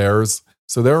launched theirs.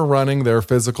 So they're running their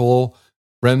physical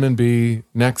renminbi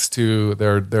next to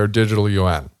their digital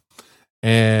yuan.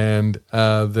 And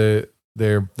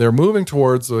they're moving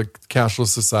towards a cashless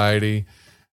society.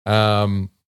 And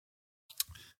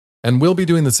we'll be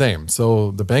doing the same.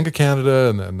 So the Bank of Canada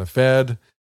and the Fed,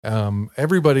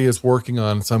 everybody is working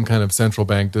on some kind of central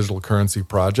bank digital currency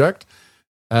project.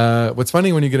 What's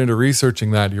funny when you get into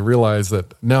researching that, you realize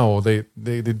that no, they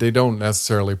don't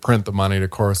necessarily print the money to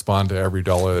correspond to every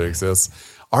dollar that exists.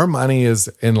 Our money is,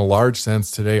 in a large sense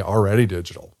today, already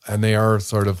digital, and they are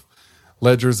sort of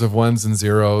ledgers of ones and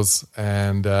zeros,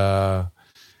 and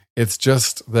it's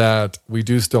just that we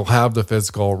do still have the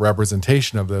physical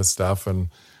representation of this stuff, and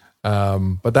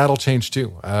but that'll change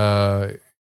too. I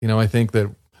think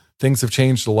that things have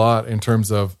changed a lot in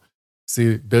terms of,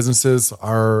 see, businesses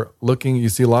are looking, you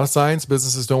see a lot of signs,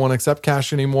 businesses don't want to accept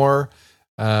cash anymore.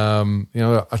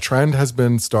 A trend has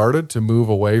been started to move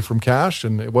away from cash,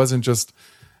 and it wasn't just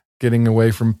getting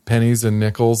away from pennies and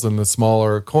nickels and the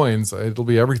smaller coins. It'll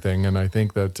be everything. And I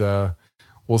think that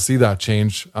we'll see that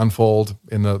change unfold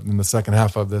in the second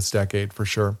half of this decade for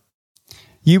sure.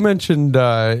 You mentioned,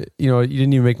 you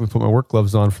didn't even make me put my work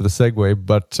gloves on for the segue,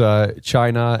 but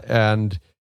China, and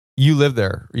you lived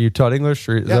there. You taught English,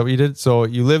 or is that what you did? So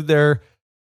you lived there.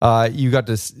 You got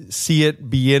to see it,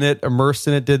 be in it, immersed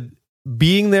in it. Did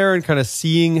being there and kind of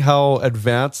seeing how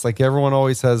advanced, like everyone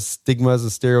always has stigmas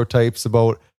and stereotypes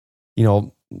about,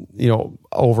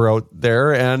 over out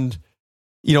there. And,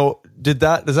 does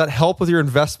that help with your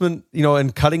investment,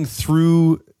 and cutting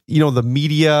through, the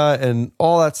media and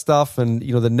all that stuff, and,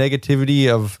 the negativity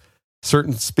of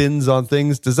certain spins on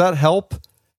things? Does that help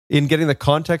in getting the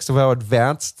context of how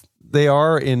advanced they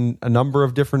are in a number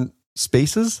of different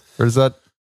spaces? Or does that?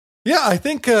 Yeah, I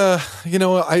think, I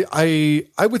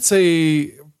would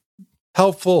say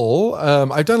helpful.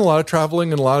 I've done a lot of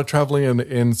traveling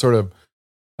in sort of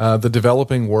the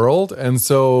developing world. And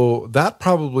so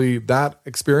that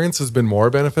experience has been more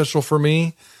beneficial for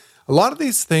me. A lot of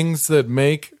these things that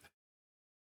make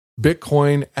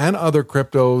Bitcoin and other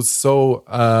cryptos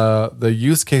the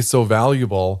use case so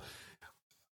valuable,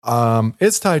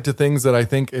 it's tied to things that I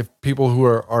think if people who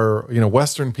are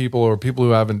Western people, or people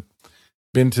who haven't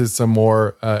been to some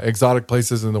more exotic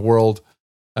places in the world,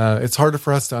 it's harder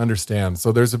for us to understand.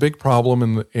 So there's a big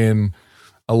problem in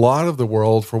a lot of the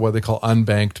world for what they call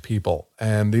unbanked people.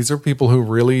 And these are people who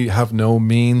really have no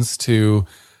means to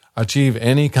achieve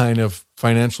any kind of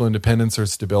financial independence or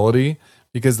stability,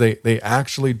 because they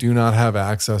actually do not have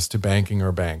access to banking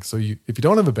or banks. So if you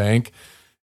don't have a bank,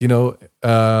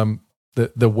 the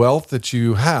wealth that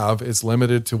you have is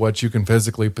limited to what you can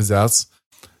physically possess,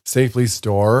 safely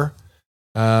store.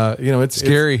 It's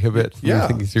scary a bit. Yeah.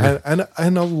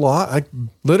 And a lot, like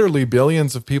literally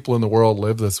billions of people in the world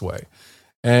live this way.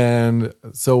 And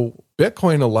so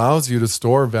Bitcoin allows you to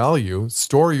store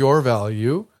your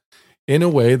value in a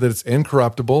way that it's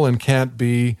incorruptible and can't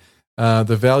be,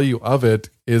 the value of it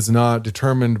is not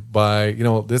determined by,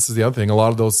 this is the other thing. A lot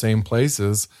of those same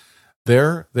places,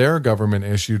 their government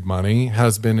issued money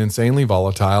has been insanely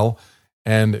volatile,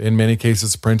 and in many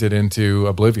cases printed into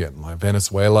oblivion. Like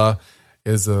Venezuela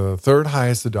is the third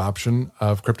highest adoption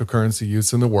of cryptocurrency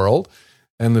use in the world.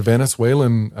 And the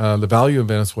value of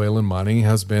Venezuelan money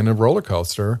has been a roller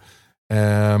coaster.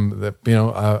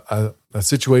 A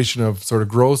situation of sort of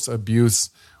gross abuse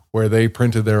where they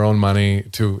printed their own money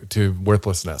to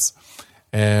worthlessness.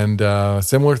 And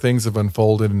similar things have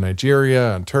unfolded in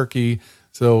Nigeria and Turkey.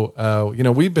 So,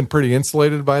 we've been pretty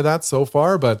insulated by that so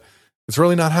far, but it's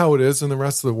really not how it is in the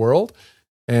rest of the world.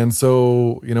 And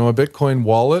so, a Bitcoin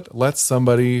wallet lets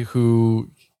somebody who,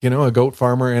 a goat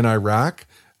farmer in Iraq,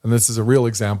 and this is a real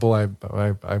example.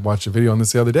 I watched a video on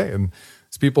this the other day, and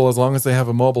it's people, as long as they have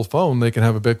a mobile phone, they can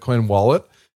have a Bitcoin wallet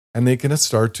and they can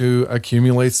start to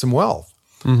accumulate some wealth.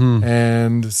 Mm-hmm.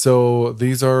 And so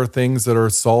these are things that are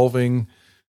solving,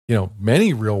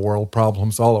 many real world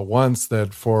problems all at once,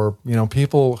 that for,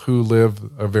 people who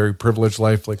live a very privileged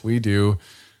life like we do,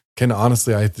 can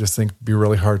honestly, I just think, be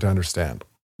really hard to understand.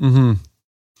 Mm-hmm.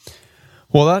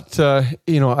 Well, that,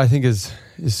 I think is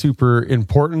super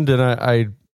important. And I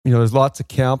there's lots of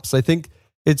camps. I think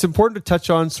it's important to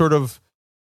touch on sort of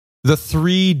the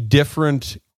three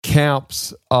different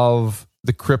camps of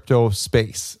the crypto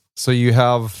space. So you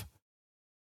have,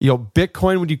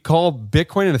 Bitcoin. Would you call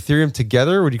Bitcoin and Ethereum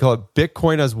together? Or would you call it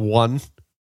Bitcoin as one?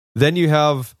 Then you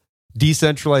have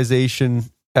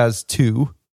decentralization as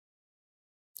two.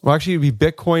 Well, actually, it'd be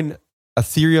Bitcoin,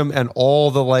 Ethereum, and all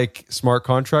the smart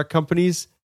contract companies,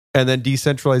 and then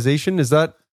decentralization. Is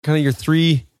that kind of your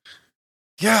three?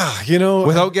 Yeah,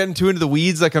 without getting too into the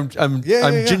weeds, I'm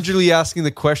gingerly asking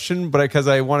the question, but because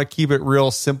I want to keep it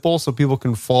real simple so people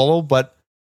can follow. But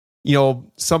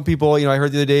some people, I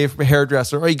heard the other day from a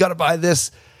hairdresser, you got to buy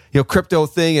this, crypto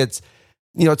thing. It's,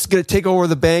 it's going to take over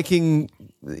the banking,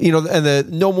 and the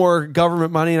no more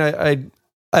government money. And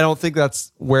I don't think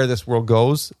that's where this world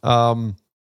goes. But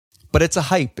it's a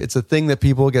hype. It's a thing that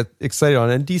people get excited on.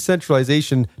 And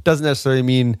decentralization doesn't necessarily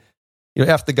mean,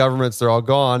 F the governments, they're all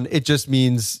gone. It just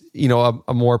means,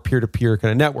 a more peer-to-peer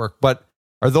kind of network. But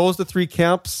are those the three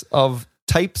camps of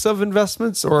types of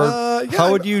investments? Or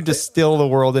how would you distill the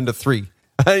world into three?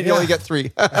 You only get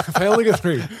 3. I only get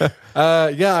 3.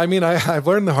 Yeah, I mean, I've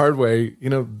learned the hard way. You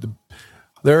know,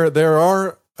 there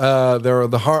are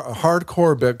the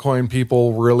hardcore Bitcoin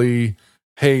people really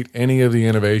hate any of the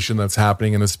innovation that's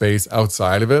happening in the space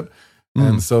outside of it.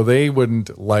 And so they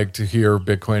wouldn't like to hear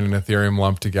Bitcoin and Ethereum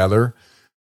lumped together.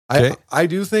 Okay. I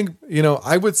do think, you know,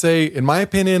 I would say, in my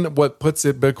opinion, what puts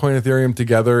Bitcoin and Ethereum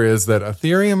together is that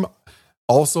Ethereum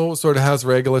also sort of has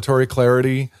regulatory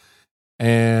clarity.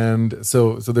 And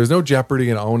so there's no jeopardy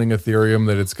in owning Ethereum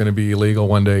that it's going to be illegal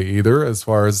one day either, as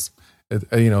far as,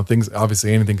 you know, things,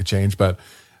 obviously anything could change. But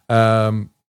Bitcoin,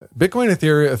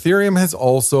 Ethereum has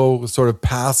also sort of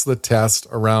passed the test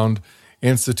around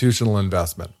institutional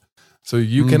investment. So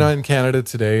you can, in Canada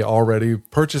today, already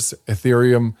purchase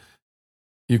Ethereum.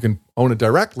 You can own it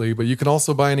directly, but you can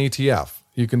also buy an ETF.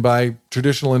 You can buy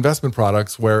traditional investment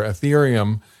products where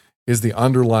Ethereum is the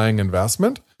underlying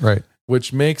investment, Right.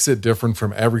 which makes it different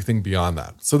from everything beyond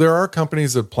that. So there are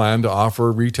companies that plan to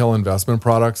offer retail investment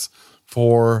products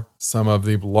for some of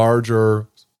the larger,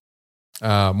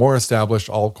 more established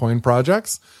altcoin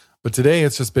projects. But today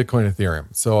it's just Bitcoin,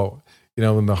 Ethereum. So, you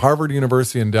know, when the Harvard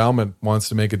University Endowment wants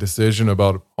to make a decision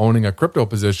about owning a crypto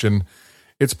position,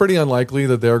 it's pretty unlikely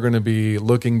that they're going to be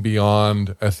looking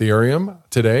beyond Ethereum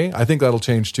today. I think that'll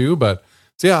change too. But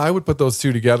so yeah, I would put those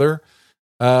two together.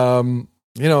 You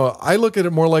know, I look at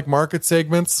it more like market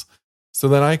segments. So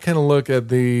then I kind of look at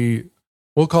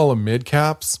we'll call them mid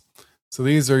caps. So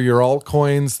these are your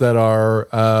altcoins that are,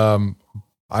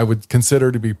 I would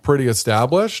consider to be pretty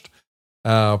established.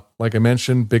 Like I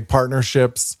mentioned, big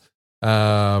partnerships,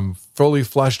 fully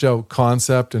fleshed out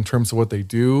concept in terms of what they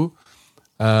do.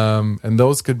 And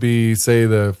those could be,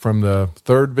 say, from the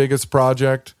third biggest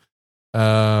project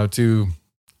to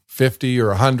 50 or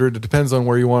 100. It depends on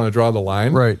where you want to draw the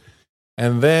line. Right.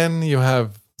 And then you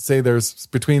have, say, there's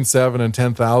between 7,000 and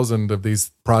 10,000 of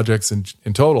these projects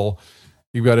in total.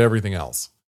 You've got everything else.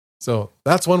 So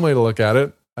that's one way to look at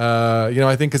it. You know,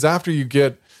 I think because after you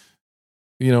get,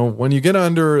 you know, when you get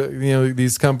under, you know,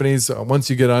 these companies, once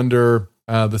you get under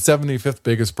the 75th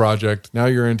biggest project, now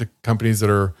you're into companies that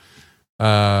are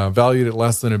valued at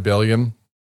less than $1 billion.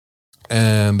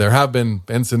 And there have been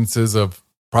instances of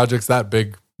projects that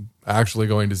big actually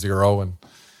going to zero. And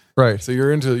Right. so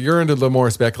you're into the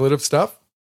more speculative stuff.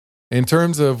 In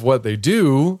terms of what they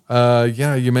do,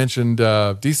 yeah, you mentioned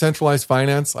decentralized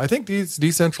finance. I think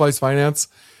decentralized finance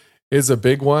is a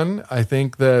big one. I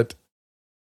think that,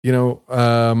 you know,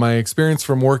 my experience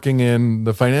from working in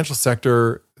the financial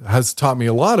sector has taught me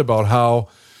a lot about how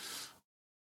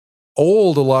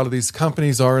old a lot of these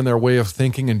companies are in their way of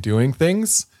thinking and doing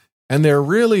things. And there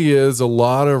really is a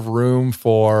lot of room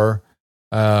for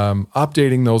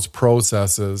updating those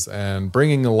processes and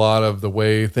bringing a lot of the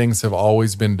way things have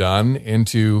always been done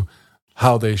into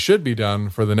how they should be done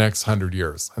for the next 100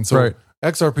 years. And so Right.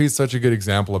 XRP is such a good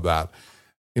example of that.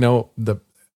 You know,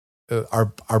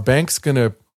 our bank's going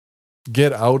to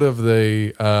get out of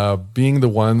the being the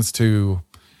ones to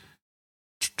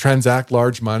transact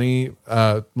large amounts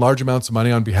of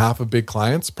money on behalf of big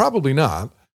clients? Probably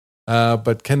not.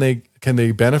 But can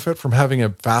they benefit from having a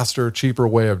faster, cheaper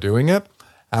way of doing it?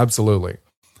 Absolutely.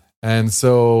 And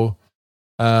so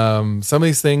some of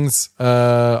these things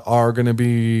are going to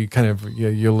be kind of,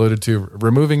 you alluded to,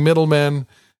 removing middlemen,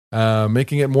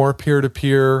 making it more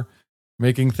peer-to-peer,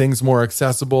 making things more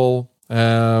accessible.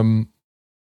 I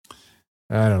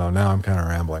don't know. Now I'm kind of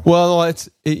rambling. Well,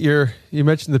 you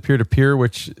mentioned the peer-to-peer,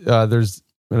 which there's,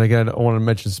 and again, I don't want to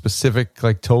mention specific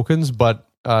like tokens, but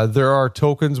there are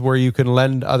tokens where you can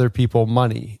lend other people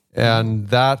money. And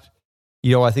that,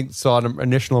 you know, I think saw an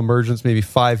initial emergence maybe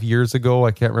 5 years ago.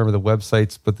 I can't remember the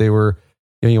websites, but they were,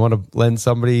 you know, you want to lend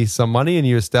somebody some money and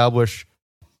you establish,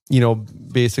 you know,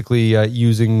 basically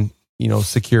using, you know,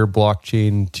 secure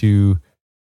blockchain to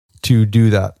do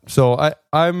that. So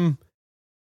I'm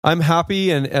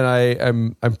happy and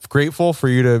I'm grateful for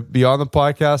you to be on the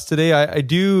podcast today. I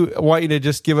do want you to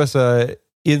just give us a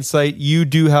insight. You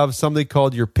do have something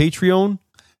called your Patreon.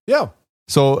 Yeah.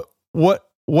 So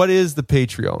what is the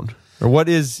Patreon, or what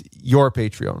is your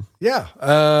Patreon? Yeah.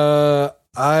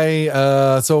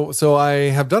 So I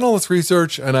have done all this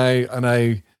research and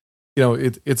I, you know,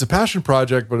 it's a passion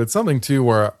project, but it's something too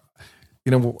where,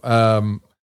 you know,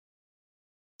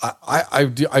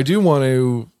 I do want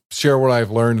to share what I've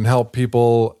learned and help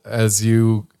people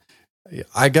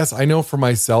I guess I know for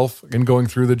myself in going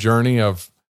through the journey of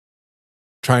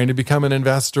trying to become an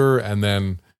investor, and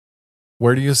then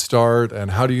where do you start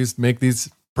and how do you make these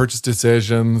purchase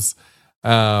decisions?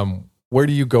 Where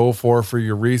do you go for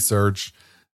your research?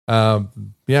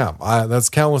 That's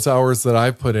countless hours that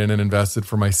I've put in and invested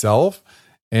for myself.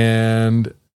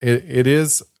 And it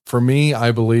is, for me,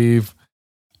 I believe,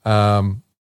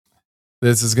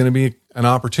 this is going to be an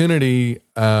opportunity,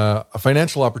 a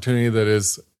financial opportunity that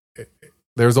is,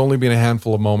 there's only been a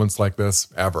handful of moments like this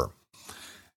ever.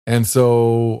 And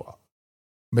so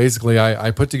basically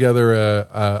I put together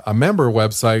a member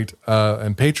website,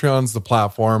 and Patreon's the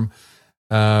platform,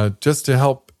 just to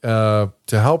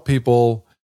help people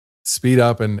speed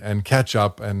up and catch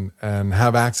up and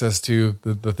have access to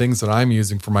the things that I'm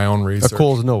using for my own research. A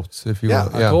Cole's Notes, if you will.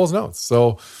 Yeah, Cole's Notes.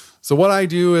 So what I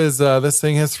do is, this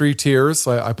thing has 3 tiers.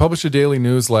 I publish a daily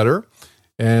newsletter,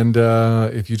 and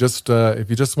if you just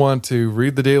want to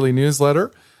read the daily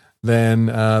newsletter, then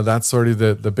that's sort of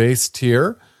the base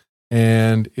tier.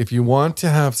 And if you want to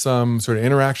have some sort of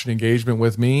interaction engagement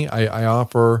with me, I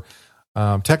offer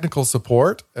technical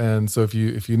support. And so if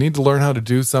you need to learn how to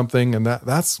do something, and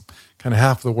that's kind of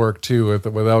half the work too,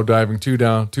 without diving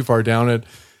too far down it,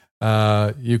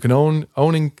 you can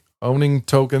owning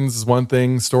tokens is one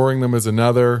thing, storing them is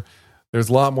another. There's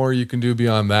a lot more you can do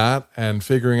beyond that, and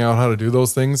figuring out how to do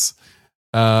those things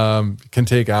can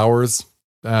take hours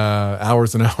and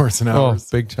hours and hours. Oh,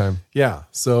 big time. Yeah.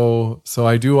 So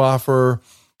I do offer,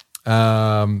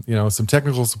 some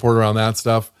technical support around that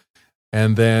stuff.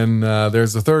 And then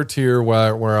there's a third tier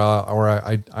where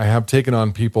I have taken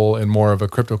on people in more of a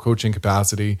crypto coaching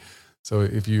capacity. So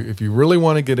if you really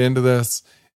want to get into this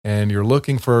and you're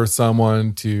looking for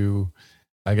someone to,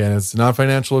 again, it's not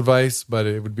financial advice, but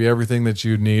it would be everything that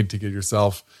you need to get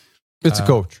yourself. It's a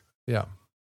coach. Yeah.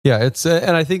 Yeah. It's,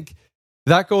 and I think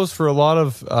that goes for a lot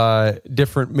of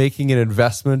different making an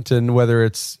investment, and whether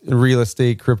it's real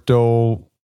estate, crypto,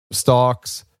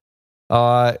 stocks,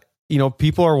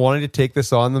 people are wanting to take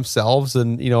this on themselves,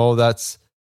 and that's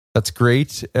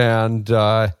great. And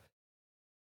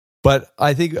but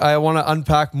I think I want to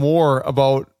unpack more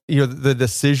about the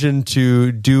decision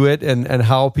to do it and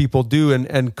how people do,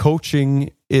 and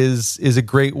coaching is a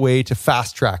great way to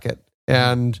fast track it.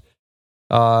 And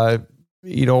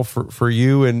for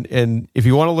you, and if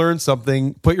you want to learn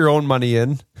something, put your own money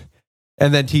in,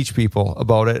 and then teach people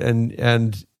about it,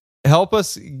 and help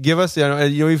us, give us,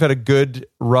 you've had a good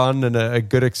run and a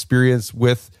good experience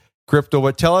with crypto,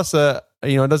 but tell us, it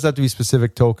doesn't have to be a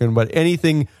specific token, but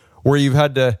anything where you've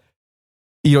had to,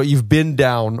 you've been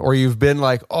down, or you've been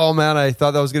like, oh man, I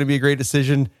thought that was going to be a great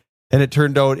decision, and it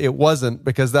turned out it wasn't,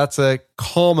 because that's a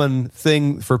common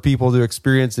thing for people to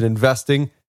experience in investing.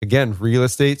 Again, real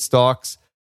estate, stocks.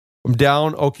 I'm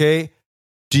down. Okay.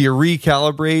 Do you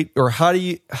recalibrate, or how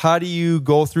do you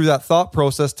go through that thought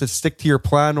process to stick to your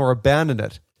plan or abandon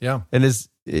it? Yeah. And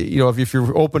if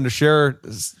you're open to share,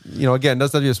 again, it doesn't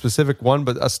have to be a specific one,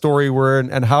 but a story where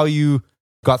and how you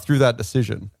got through that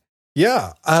decision.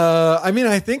 Yeah.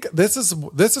 I think this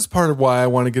is part of why I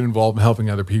want to get involved in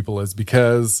helping other people, is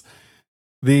because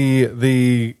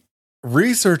the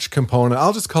research component,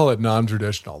 I'll just call it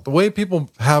non-traditional. The way people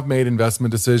have made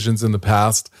investment decisions in the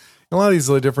past, a lot of these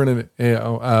are different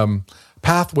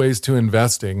pathways to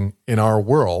investing in our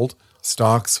world,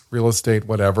 stocks, real estate,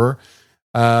 whatever.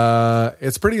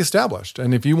 It's pretty established.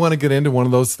 And if you want to get into one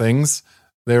of those things,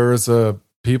 there's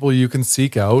people you can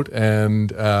seek out,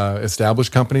 and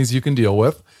established companies you can deal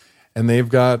with. And they've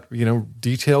got,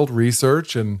 detailed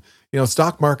research, and,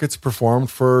 stock markets performed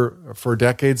for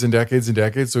decades and decades and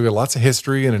decades. So we got lots of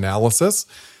history and analysis.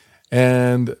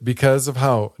 And because of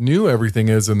how new everything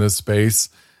is in this space,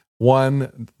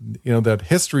 one, that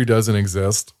history doesn't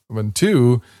exist. And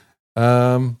two,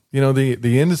 the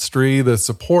industry, the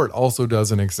support also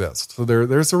doesn't exist. So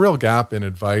there's a real gap in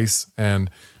advice and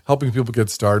helping people get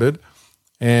started.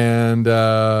 And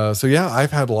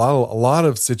I've had a lot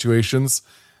of situations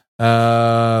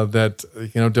that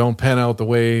don't pan out the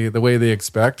way they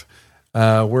expect.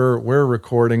 We're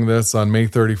recording this on May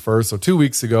 31st, so 2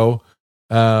 weeks ago.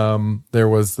 There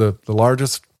was the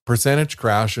largest percentage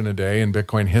crash in a day in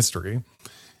Bitcoin history,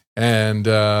 and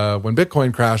when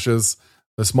Bitcoin crashes,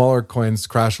 the smaller coins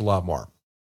crash a lot more,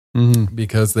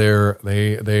 because they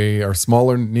are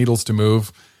smaller needles to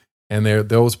move, and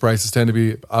those prices tend to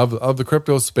be of the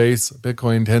crypto space.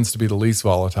 Bitcoin tends to be the least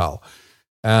volatile.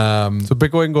 So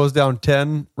Bitcoin goes down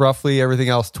 10, roughly, everything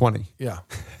else 20. Yeah.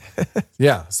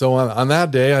 Yeah. So on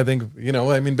that day, I think,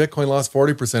 Bitcoin lost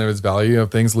 40% of its value. You have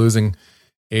things losing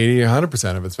 80 or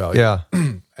 100% of its value. Yeah.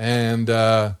 And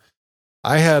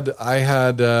I had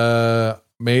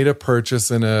made a purchase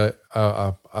in a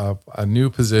new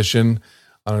position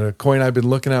on a coin I've been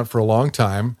looking at for a long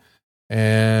time.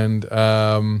 And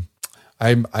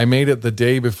I made it the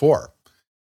day before.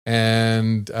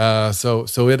 And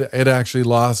so it actually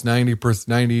lost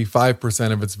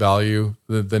 95% of its value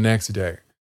the next day.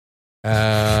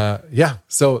 Yeah.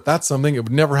 So that's something. It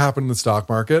would never happen in the stock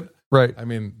market. Right. I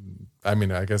mean, I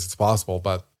guess it's possible,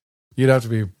 but you'd have to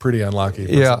be pretty unlucky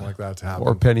for something like that to happen.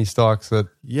 Or penny stocks that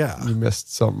Yeah. you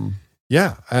missed something.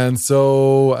 Yeah. And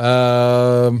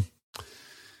so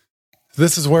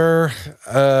this is where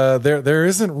there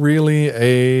isn't really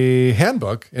a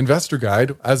handbook, investor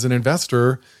guide. As an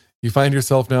investor, you find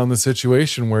yourself now in the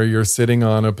situation where you're sitting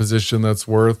on a position that's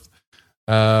worth,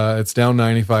 it's down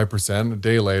 95% a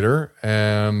day later.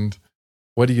 And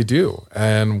what do you do?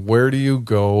 And where do you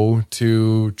go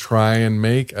to try and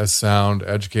make a sound,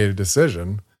 educated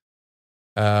decision?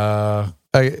 And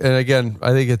again,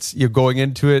 I think it's you're going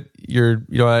into it.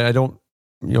 I don't,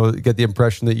 get the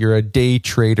impression that you're a day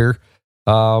trader,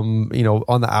 on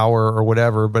the hour or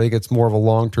whatever. But I think it's more of a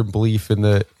long-term belief in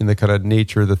the kind of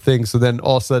nature of the thing. So then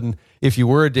all of a sudden, if you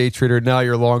were a day trader, now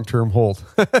you're long-term hold.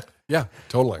 Yeah,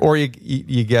 totally. Or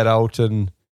you get out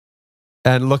and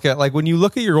look at, like, when you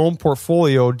look at your own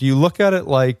portfolio, do you look at it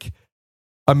like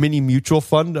a mini mutual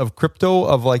fund of crypto,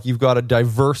 of like you've got a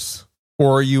diverse,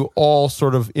 or are you all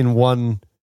sort of in one,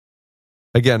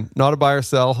 again, not a buy or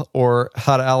sell or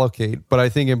how to allocate, but I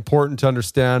think important to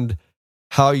understand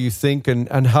how you think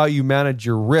and how you manage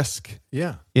your risk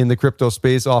in the crypto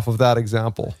space off of that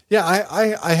example. Yeah,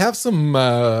 I have some,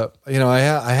 I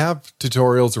have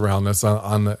tutorials around this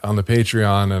on the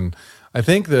Patreon, and I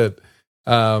think that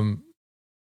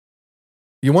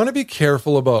you want to be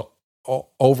careful about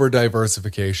over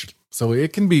diversification. So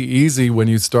it can be easy if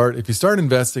you start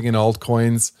investing in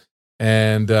altcoins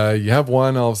and you have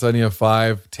one, all of a sudden you have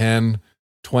 5, 10,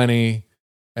 20,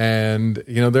 and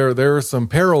there are some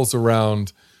perils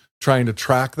around trying to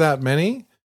track that many.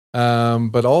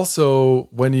 But also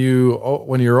when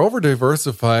you're over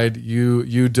diversified,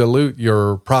 you dilute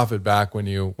your profit back when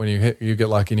you get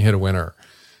lucky and you hit a winner.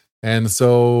 And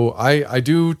so I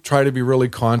do try to be really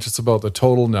conscious about the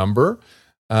total number.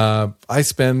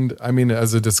 As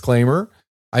a disclaimer,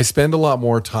 I spend a lot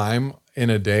more time in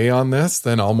a day on this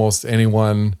than almost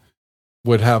anyone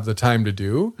would have the time to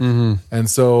do. Mm-hmm. And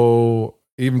so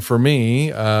even for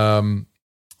me, I've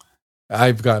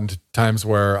gotten to times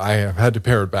where I have had to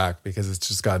pare it back because it's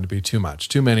just gotten to be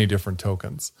too many different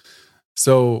tokens.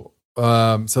 So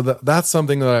that's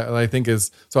something that I think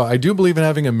is, so I do believe in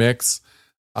having a mix.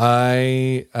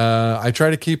 I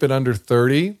try to keep it under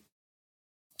 30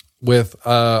 with,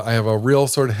 I have a real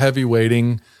sort of heavy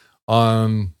weighting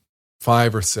on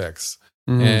 5 or 6.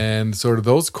 Mm-hmm. And sort of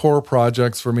those core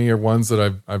projects for me are ones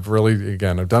that I've really,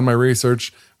 again, I've done my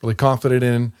research, really confident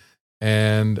in,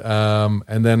 and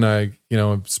then I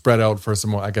spread out for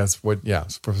some, I guess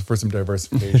for some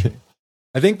diversification.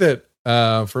 I think that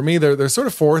for me there's sort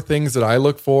of 4 things that I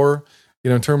look for,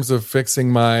 in terms of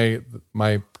fixing my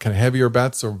kind of heavier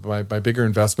bets or my bigger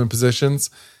investment positions.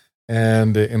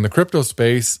 And in the crypto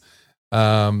space,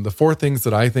 the 4 things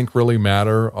that I think really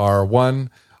matter are: 1,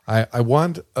 I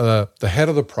want the head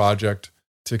of the project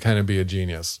to kind of be a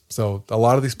genius. So a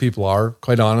lot of these people are,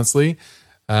 quite honestly,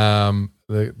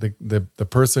 the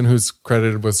person who's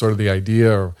credited with sort of the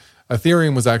idea, or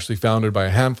Ethereum was actually founded by a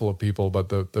handful of people, but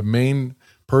the main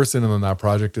person in that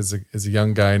project is a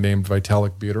young guy named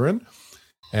Vitalik Buterin,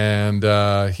 and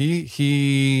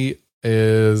he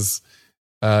is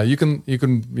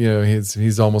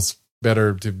he's almost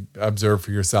better to observe for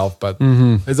yourself, but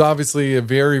is obviously a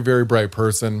very, very bright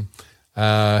person.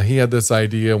 He had this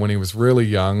idea when he was really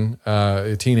young,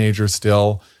 a teenager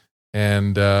still.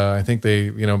 And I think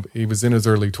he was in his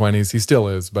early 20s. He still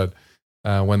is, but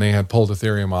when they had pulled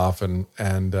Ethereum off, and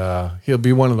he'll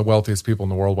be one of the wealthiest people in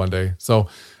the world one day. So,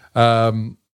 sort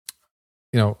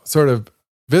of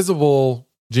visible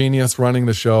genius running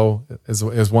the show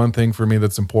is one thing for me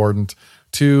that's important.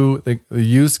 2, the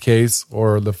use case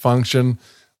or the function.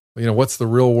 What's the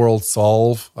real world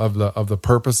solve of the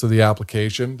purpose of the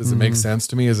application? Does it make sense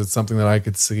to me? Is it something that I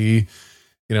could see?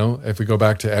 If we go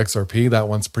back to XRP, that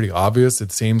one's pretty obvious.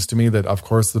 It seems to me that, of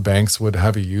course, the banks would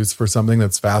have a use for something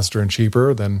that's faster and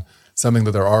cheaper than something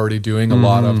that they're already doing a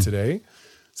lot of today.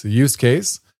 So use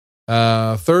case.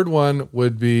 3rd one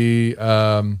would be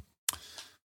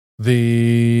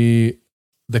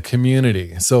the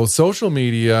community. So social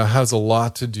media has a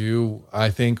lot to do, I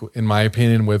think, in my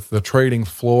opinion, with the trading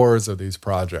floors of these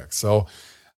projects. So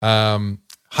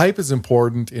hype is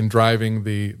important in driving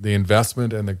the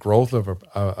investment and the growth of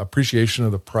appreciation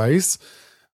of the price.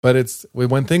 But it's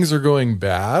when things are going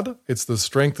bad, it's the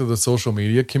strength of the social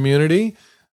media community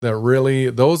that really,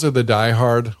 those are the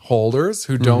diehard holders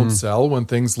who don't sell when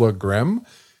things look grim.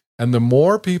 And the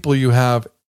more people you have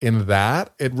in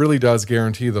that, it really does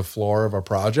guarantee the floor of a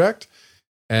project.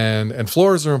 and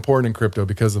floors are important in crypto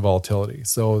because of volatility.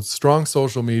 So strong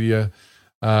social media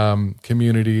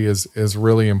community is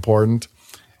really important.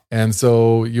 And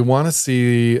so you want to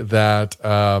see that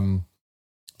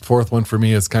fourth one for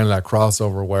me is kind of that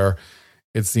crossover where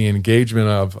it's the engagement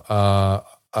of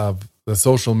the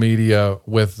social media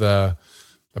with the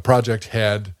project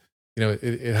head. You know,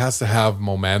 it has to have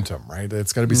momentum, right?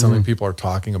 It's got to be something people are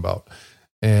talking about.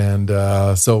 And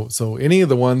so any of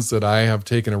the ones that I have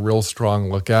taken a real strong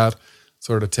look at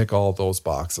sort of tick all of those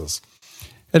boxes.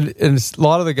 And a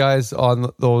lot of the guys on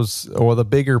those, or the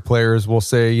bigger players, will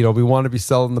say, you know, we want to be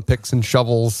selling the picks and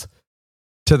shovels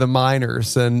to the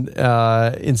miners, and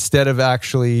instead of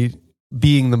actually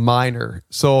being the miner.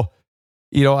 So,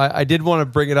 you know, I did want to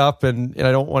bring it up, and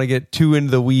I don't want to get too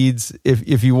into the weeds.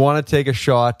 If you want to take a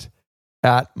shot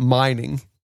at mining,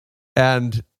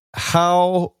 and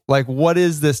how, like, what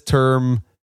is this term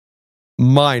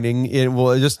mining?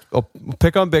 I'll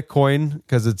pick on Bitcoin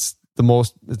because it's going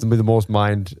to be the most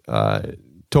mined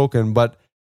token, but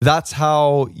that's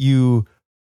how you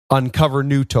uncover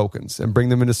new tokens and bring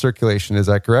them into circulation. Is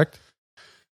that correct?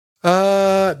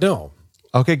 No.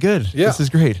 Okay, good. Yeah. This is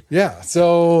great. Yeah.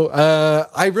 So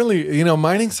I really, you know,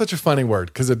 mining's such a funny word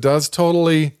because it does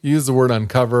totally use the word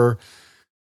uncover.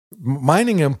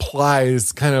 Mining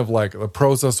implies kind of like a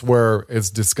process where it's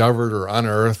discovered or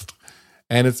unearthed,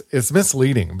 and it's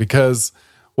misleading because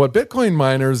what Bitcoin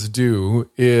miners do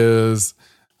is,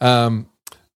 to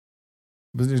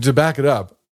back it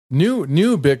up,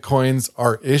 new Bitcoins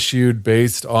are issued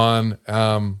based on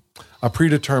a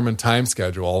predetermined time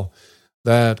schedule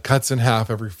that cuts in half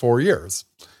every 4 years.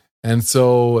 And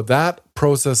so that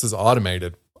process is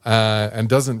automated and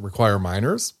doesn't require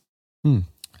miners.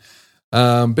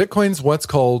 Bitcoin's what's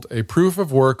called a proof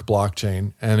of work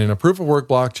blockchain. And in a proof of work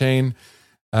blockchain,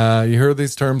 you hear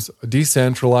these terms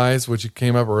decentralized, which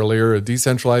came up earlier.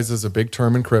 Decentralized is a big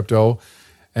term in crypto,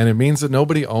 and it means that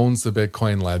nobody owns the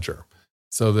Bitcoin ledger.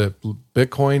 So that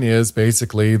Bitcoin is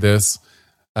basically this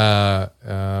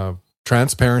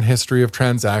transparent history of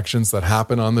transactions that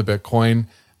happen on the Bitcoin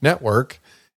network.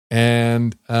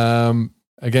 And again,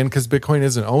 because Bitcoin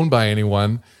isn't owned by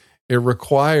anyone, it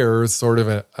requires sort of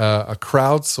a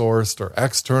crowdsourced or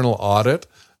external audit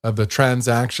of the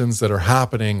transactions that are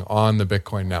happening on the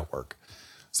Bitcoin network.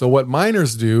 So what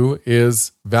miners do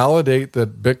is validate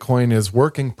that Bitcoin is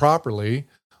working properly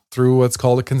through what's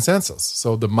called a consensus.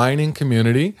 So the mining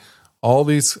community, all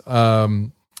these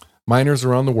miners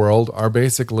around the world are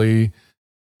basically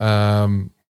verifying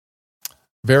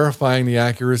the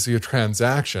accuracy of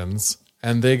transactions,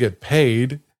 and they get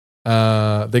paid.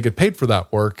 They get paid for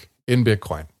that work in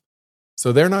Bitcoin.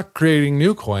 So they're not creating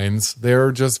new coins;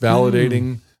 they're just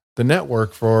validating the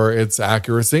network for its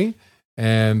accuracy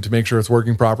and to make sure it's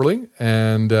working properly,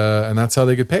 and that's how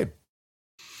they get paid.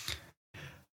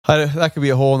 That could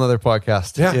be a whole nother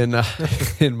podcast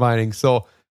in mining. So,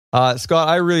 Scott,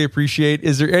 I really appreciate.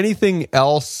 Is there anything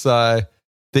else that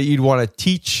you'd want to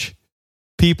teach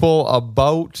people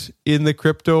about in the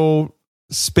crypto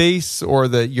space, or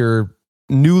that you're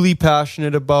newly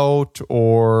passionate about,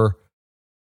 or,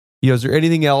 you know, is there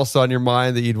anything else on your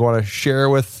mind that you'd want to share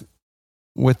with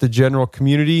the general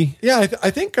community? Yeah, I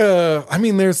think. I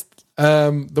mean, there's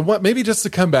the one, maybe just to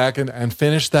come back and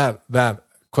finish that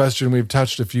question we've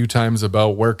touched a few times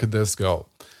about where could this go.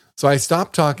 So I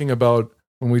stopped talking about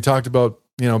when we talked about,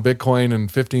 you know, Bitcoin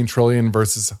and 15 trillion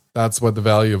versus that's what the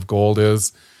value of gold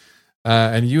is,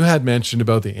 and you had mentioned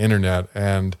about the internet,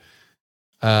 and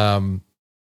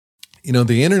you know,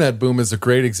 the internet boom is a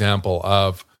great example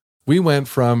of, we went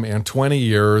from in 20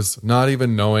 years not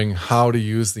even knowing how to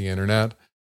use the internet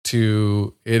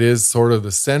to it is sort of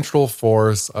the central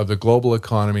force of the global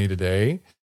economy today.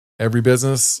 Every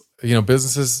business, you know,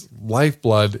 businesses'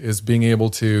 lifeblood is being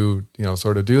able to, you know,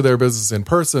 sort of do their business in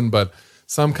person, but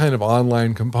some kind of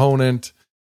online component.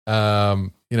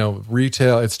 You know,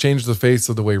 retail, it's changed the face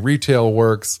of the way retail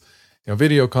works. You know,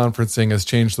 video conferencing has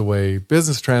changed the way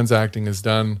business transacting is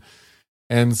done.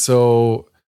 And so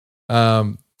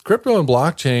crypto and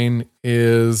blockchain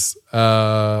is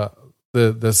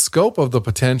the scope of the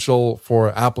potential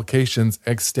for applications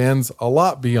extends a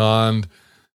lot beyond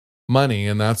money.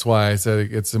 And that's why I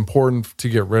said it's important to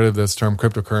get rid of this term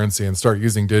cryptocurrency and start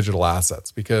using digital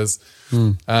assets, because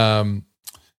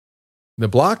the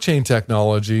blockchain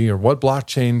technology, or what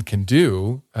blockchain can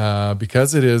do,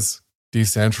 because it is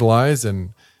decentralized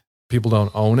and people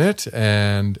don't own it,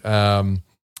 and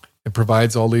it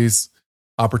provides all these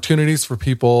opportunities for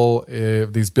people,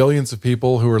 these billions of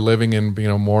people who are living in, you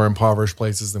know, more impoverished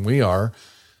places than we are,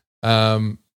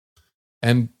 and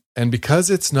because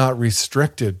it's not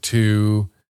restricted to,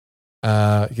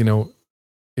 you know,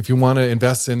 if you want to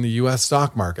invest in the U.S.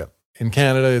 stock market. In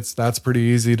Canada, that's pretty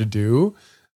easy to do.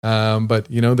 But,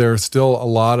 there are still a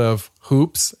lot of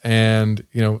hoops, and,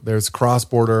 there's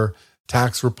cross-border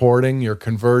tax reporting. You're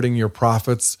converting your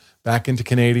profits back into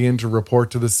Canadian to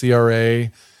report to the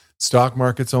CRA. Stock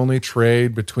markets only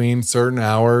trade between certain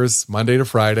hours, Monday to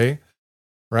Friday,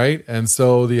 right? And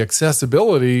so the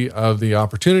accessibility of the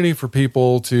opportunity for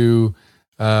people to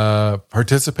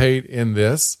participate in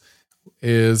this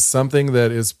is something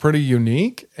that is pretty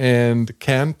unique and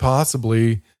can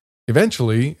possibly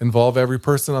eventually involve every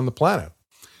person on the planet.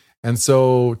 And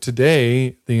so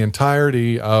today, the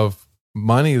entirety of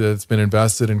money that's been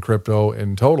invested in crypto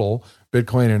in total,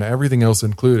 Bitcoin and everything else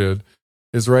included,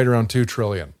 is right around $2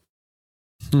 trillion.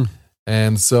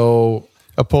 And so,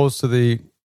 opposed to the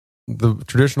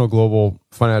traditional global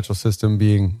financial system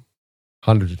being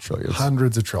hundreds of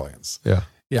trillions. Yeah.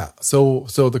 So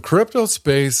the crypto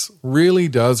space really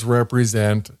does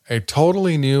represent a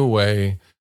totally new way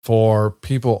for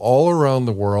people all around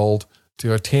the world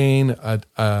to attain a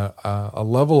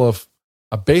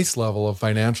base level of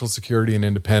financial security and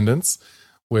independence,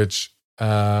 which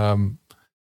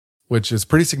is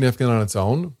pretty significant on its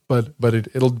own, but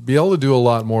it'll be able to do a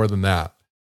lot more than that.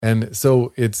 And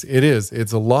so it's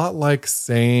a lot like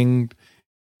saying,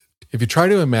 if you try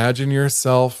to imagine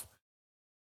yourself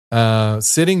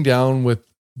sitting down with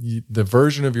the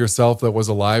version of yourself that was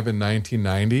alive in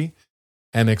 1990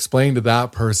 and explain to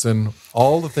that person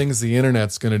all the things the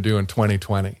internet's going to do in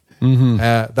 2020.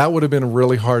 That would have been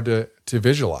really hard to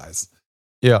visualize.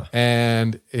 Yeah.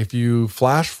 And if you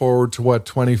flash forward to what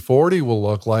 2040 will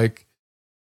look like,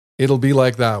 it'll be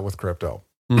like that with crypto.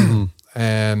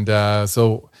 And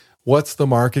so what's the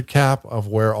market cap of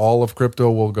where all of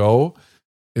crypto will go?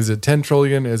 Is it 10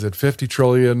 trillion? Is it 50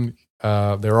 trillion?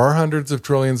 There are hundreds of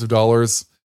trillions of dollars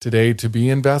today to be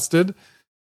invested,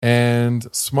 and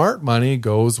smart money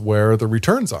goes where the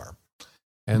returns are.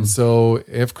 And so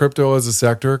if crypto as a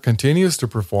sector continues to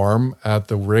perform at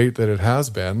the rate that it has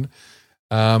been,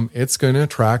 it's going to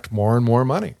attract more and more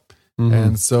money.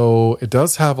 And so it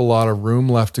does have a lot of room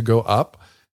left to go up.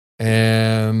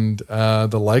 And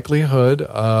the likelihood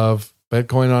of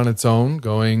Bitcoin on its own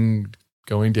going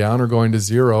down or going to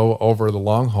zero over the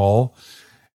long haul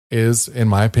is, in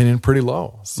my opinion, pretty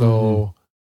low. So,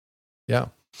 yeah.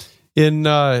 And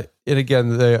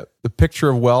again, the Picture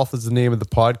of Wealth is the name of the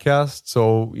podcast.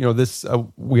 So, this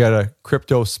we got a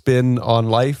crypto spin on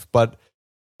life, but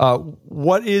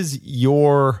what is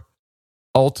your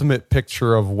ultimate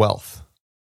picture of wealth?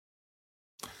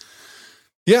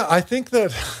 Yeah, I think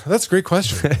that's a great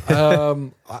question.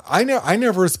 I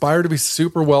never aspire to be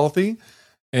super wealthy,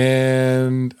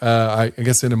 and I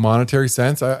guess in a monetary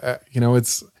sense,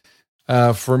 it's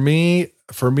for me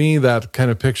that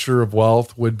kind of picture of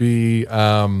wealth would be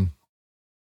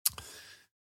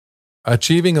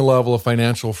achieving a level of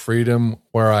financial freedom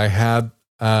where I had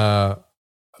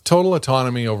total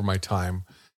autonomy over my time.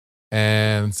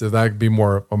 And so that could be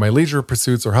more of my leisure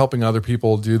pursuits or helping other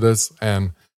people do this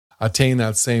and attain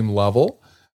that same level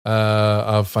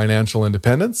of financial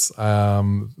independence. I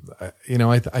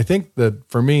think that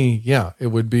for me, it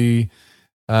would be,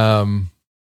 I'll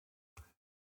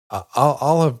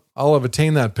have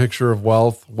attained that picture of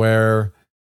wealth where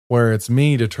it's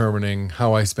me determining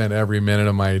how I spend every minute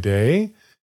of my day.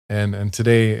 And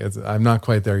today I'm not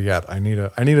quite there yet. I need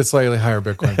a slightly higher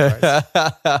Bitcoin price.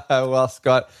 Well,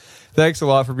 Scott, thanks a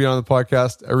lot for being on the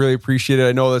podcast. I really appreciate it.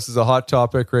 I know this is a hot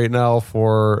topic right now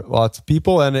for lots of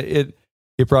people, and it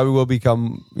probably will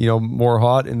become more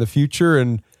hot in the future.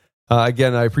 And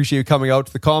again, I appreciate you coming out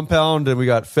to the compound, and we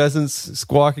got pheasants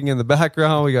squawking in the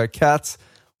background. We got cats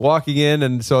walking in,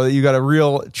 and so you got a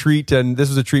real treat. And this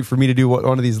was a treat for me to do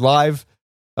one of these live,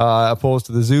 opposed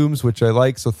to the Zooms, which I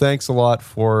like. So thanks a lot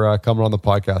for coming on the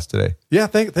podcast today. Yeah,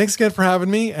 thanks again for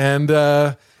having me. And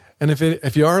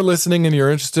if you are listening and you're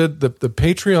interested, the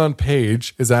Patreon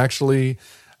page is actually,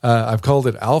 I've called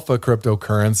it Alpha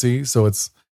Cryptocurrency. So it's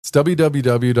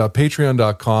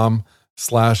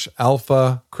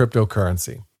www.patreon.com/alpha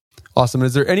cryptocurrency. Awesome.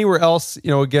 Is there anywhere else,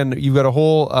 again, you've got a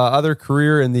whole other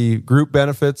career in the group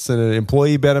benefits and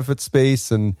employee benefits space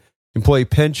and employee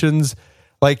pensions.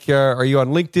 Like, are you on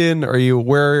LinkedIn? Are you,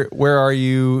 where are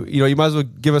you? You might as well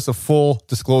give us a full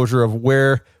disclosure of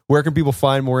where can people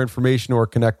find more information or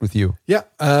connect with you? Yeah,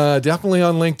 definitely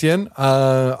on LinkedIn.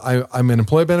 I'm an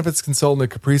employee benefits consultant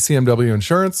at Capri CMW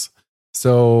Insurance.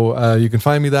 So you can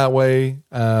find me that way.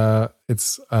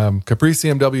 It's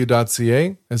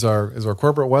capricmw.ca is our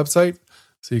corporate website.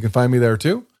 So you can find me there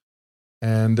too.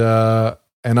 And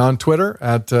on Twitter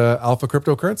at Alpha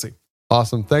Cryptocurrency.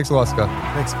 Awesome. Thanks a lot, Scott.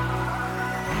 Thanks.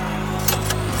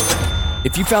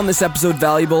 If you found this episode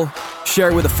valuable, share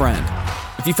it with a friend.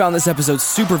 If you found this episode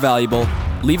super valuable,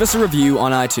 leave us a review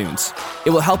on iTunes.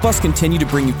 It will help us continue to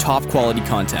bring you top quality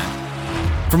content.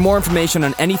 For more information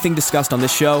on anything discussed on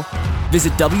this show,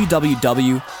 visit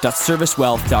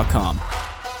www.servicewealth.com.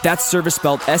 That's service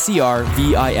spelled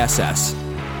SERVISS.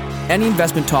 Any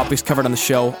investment topics covered on the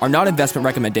show are not investment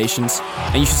recommendations,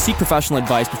 and you should seek professional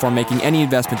advice before making any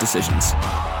investment decisions.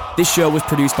 This show was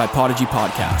produced by Podigy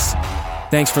Podcasts.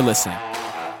 Thanks for listening.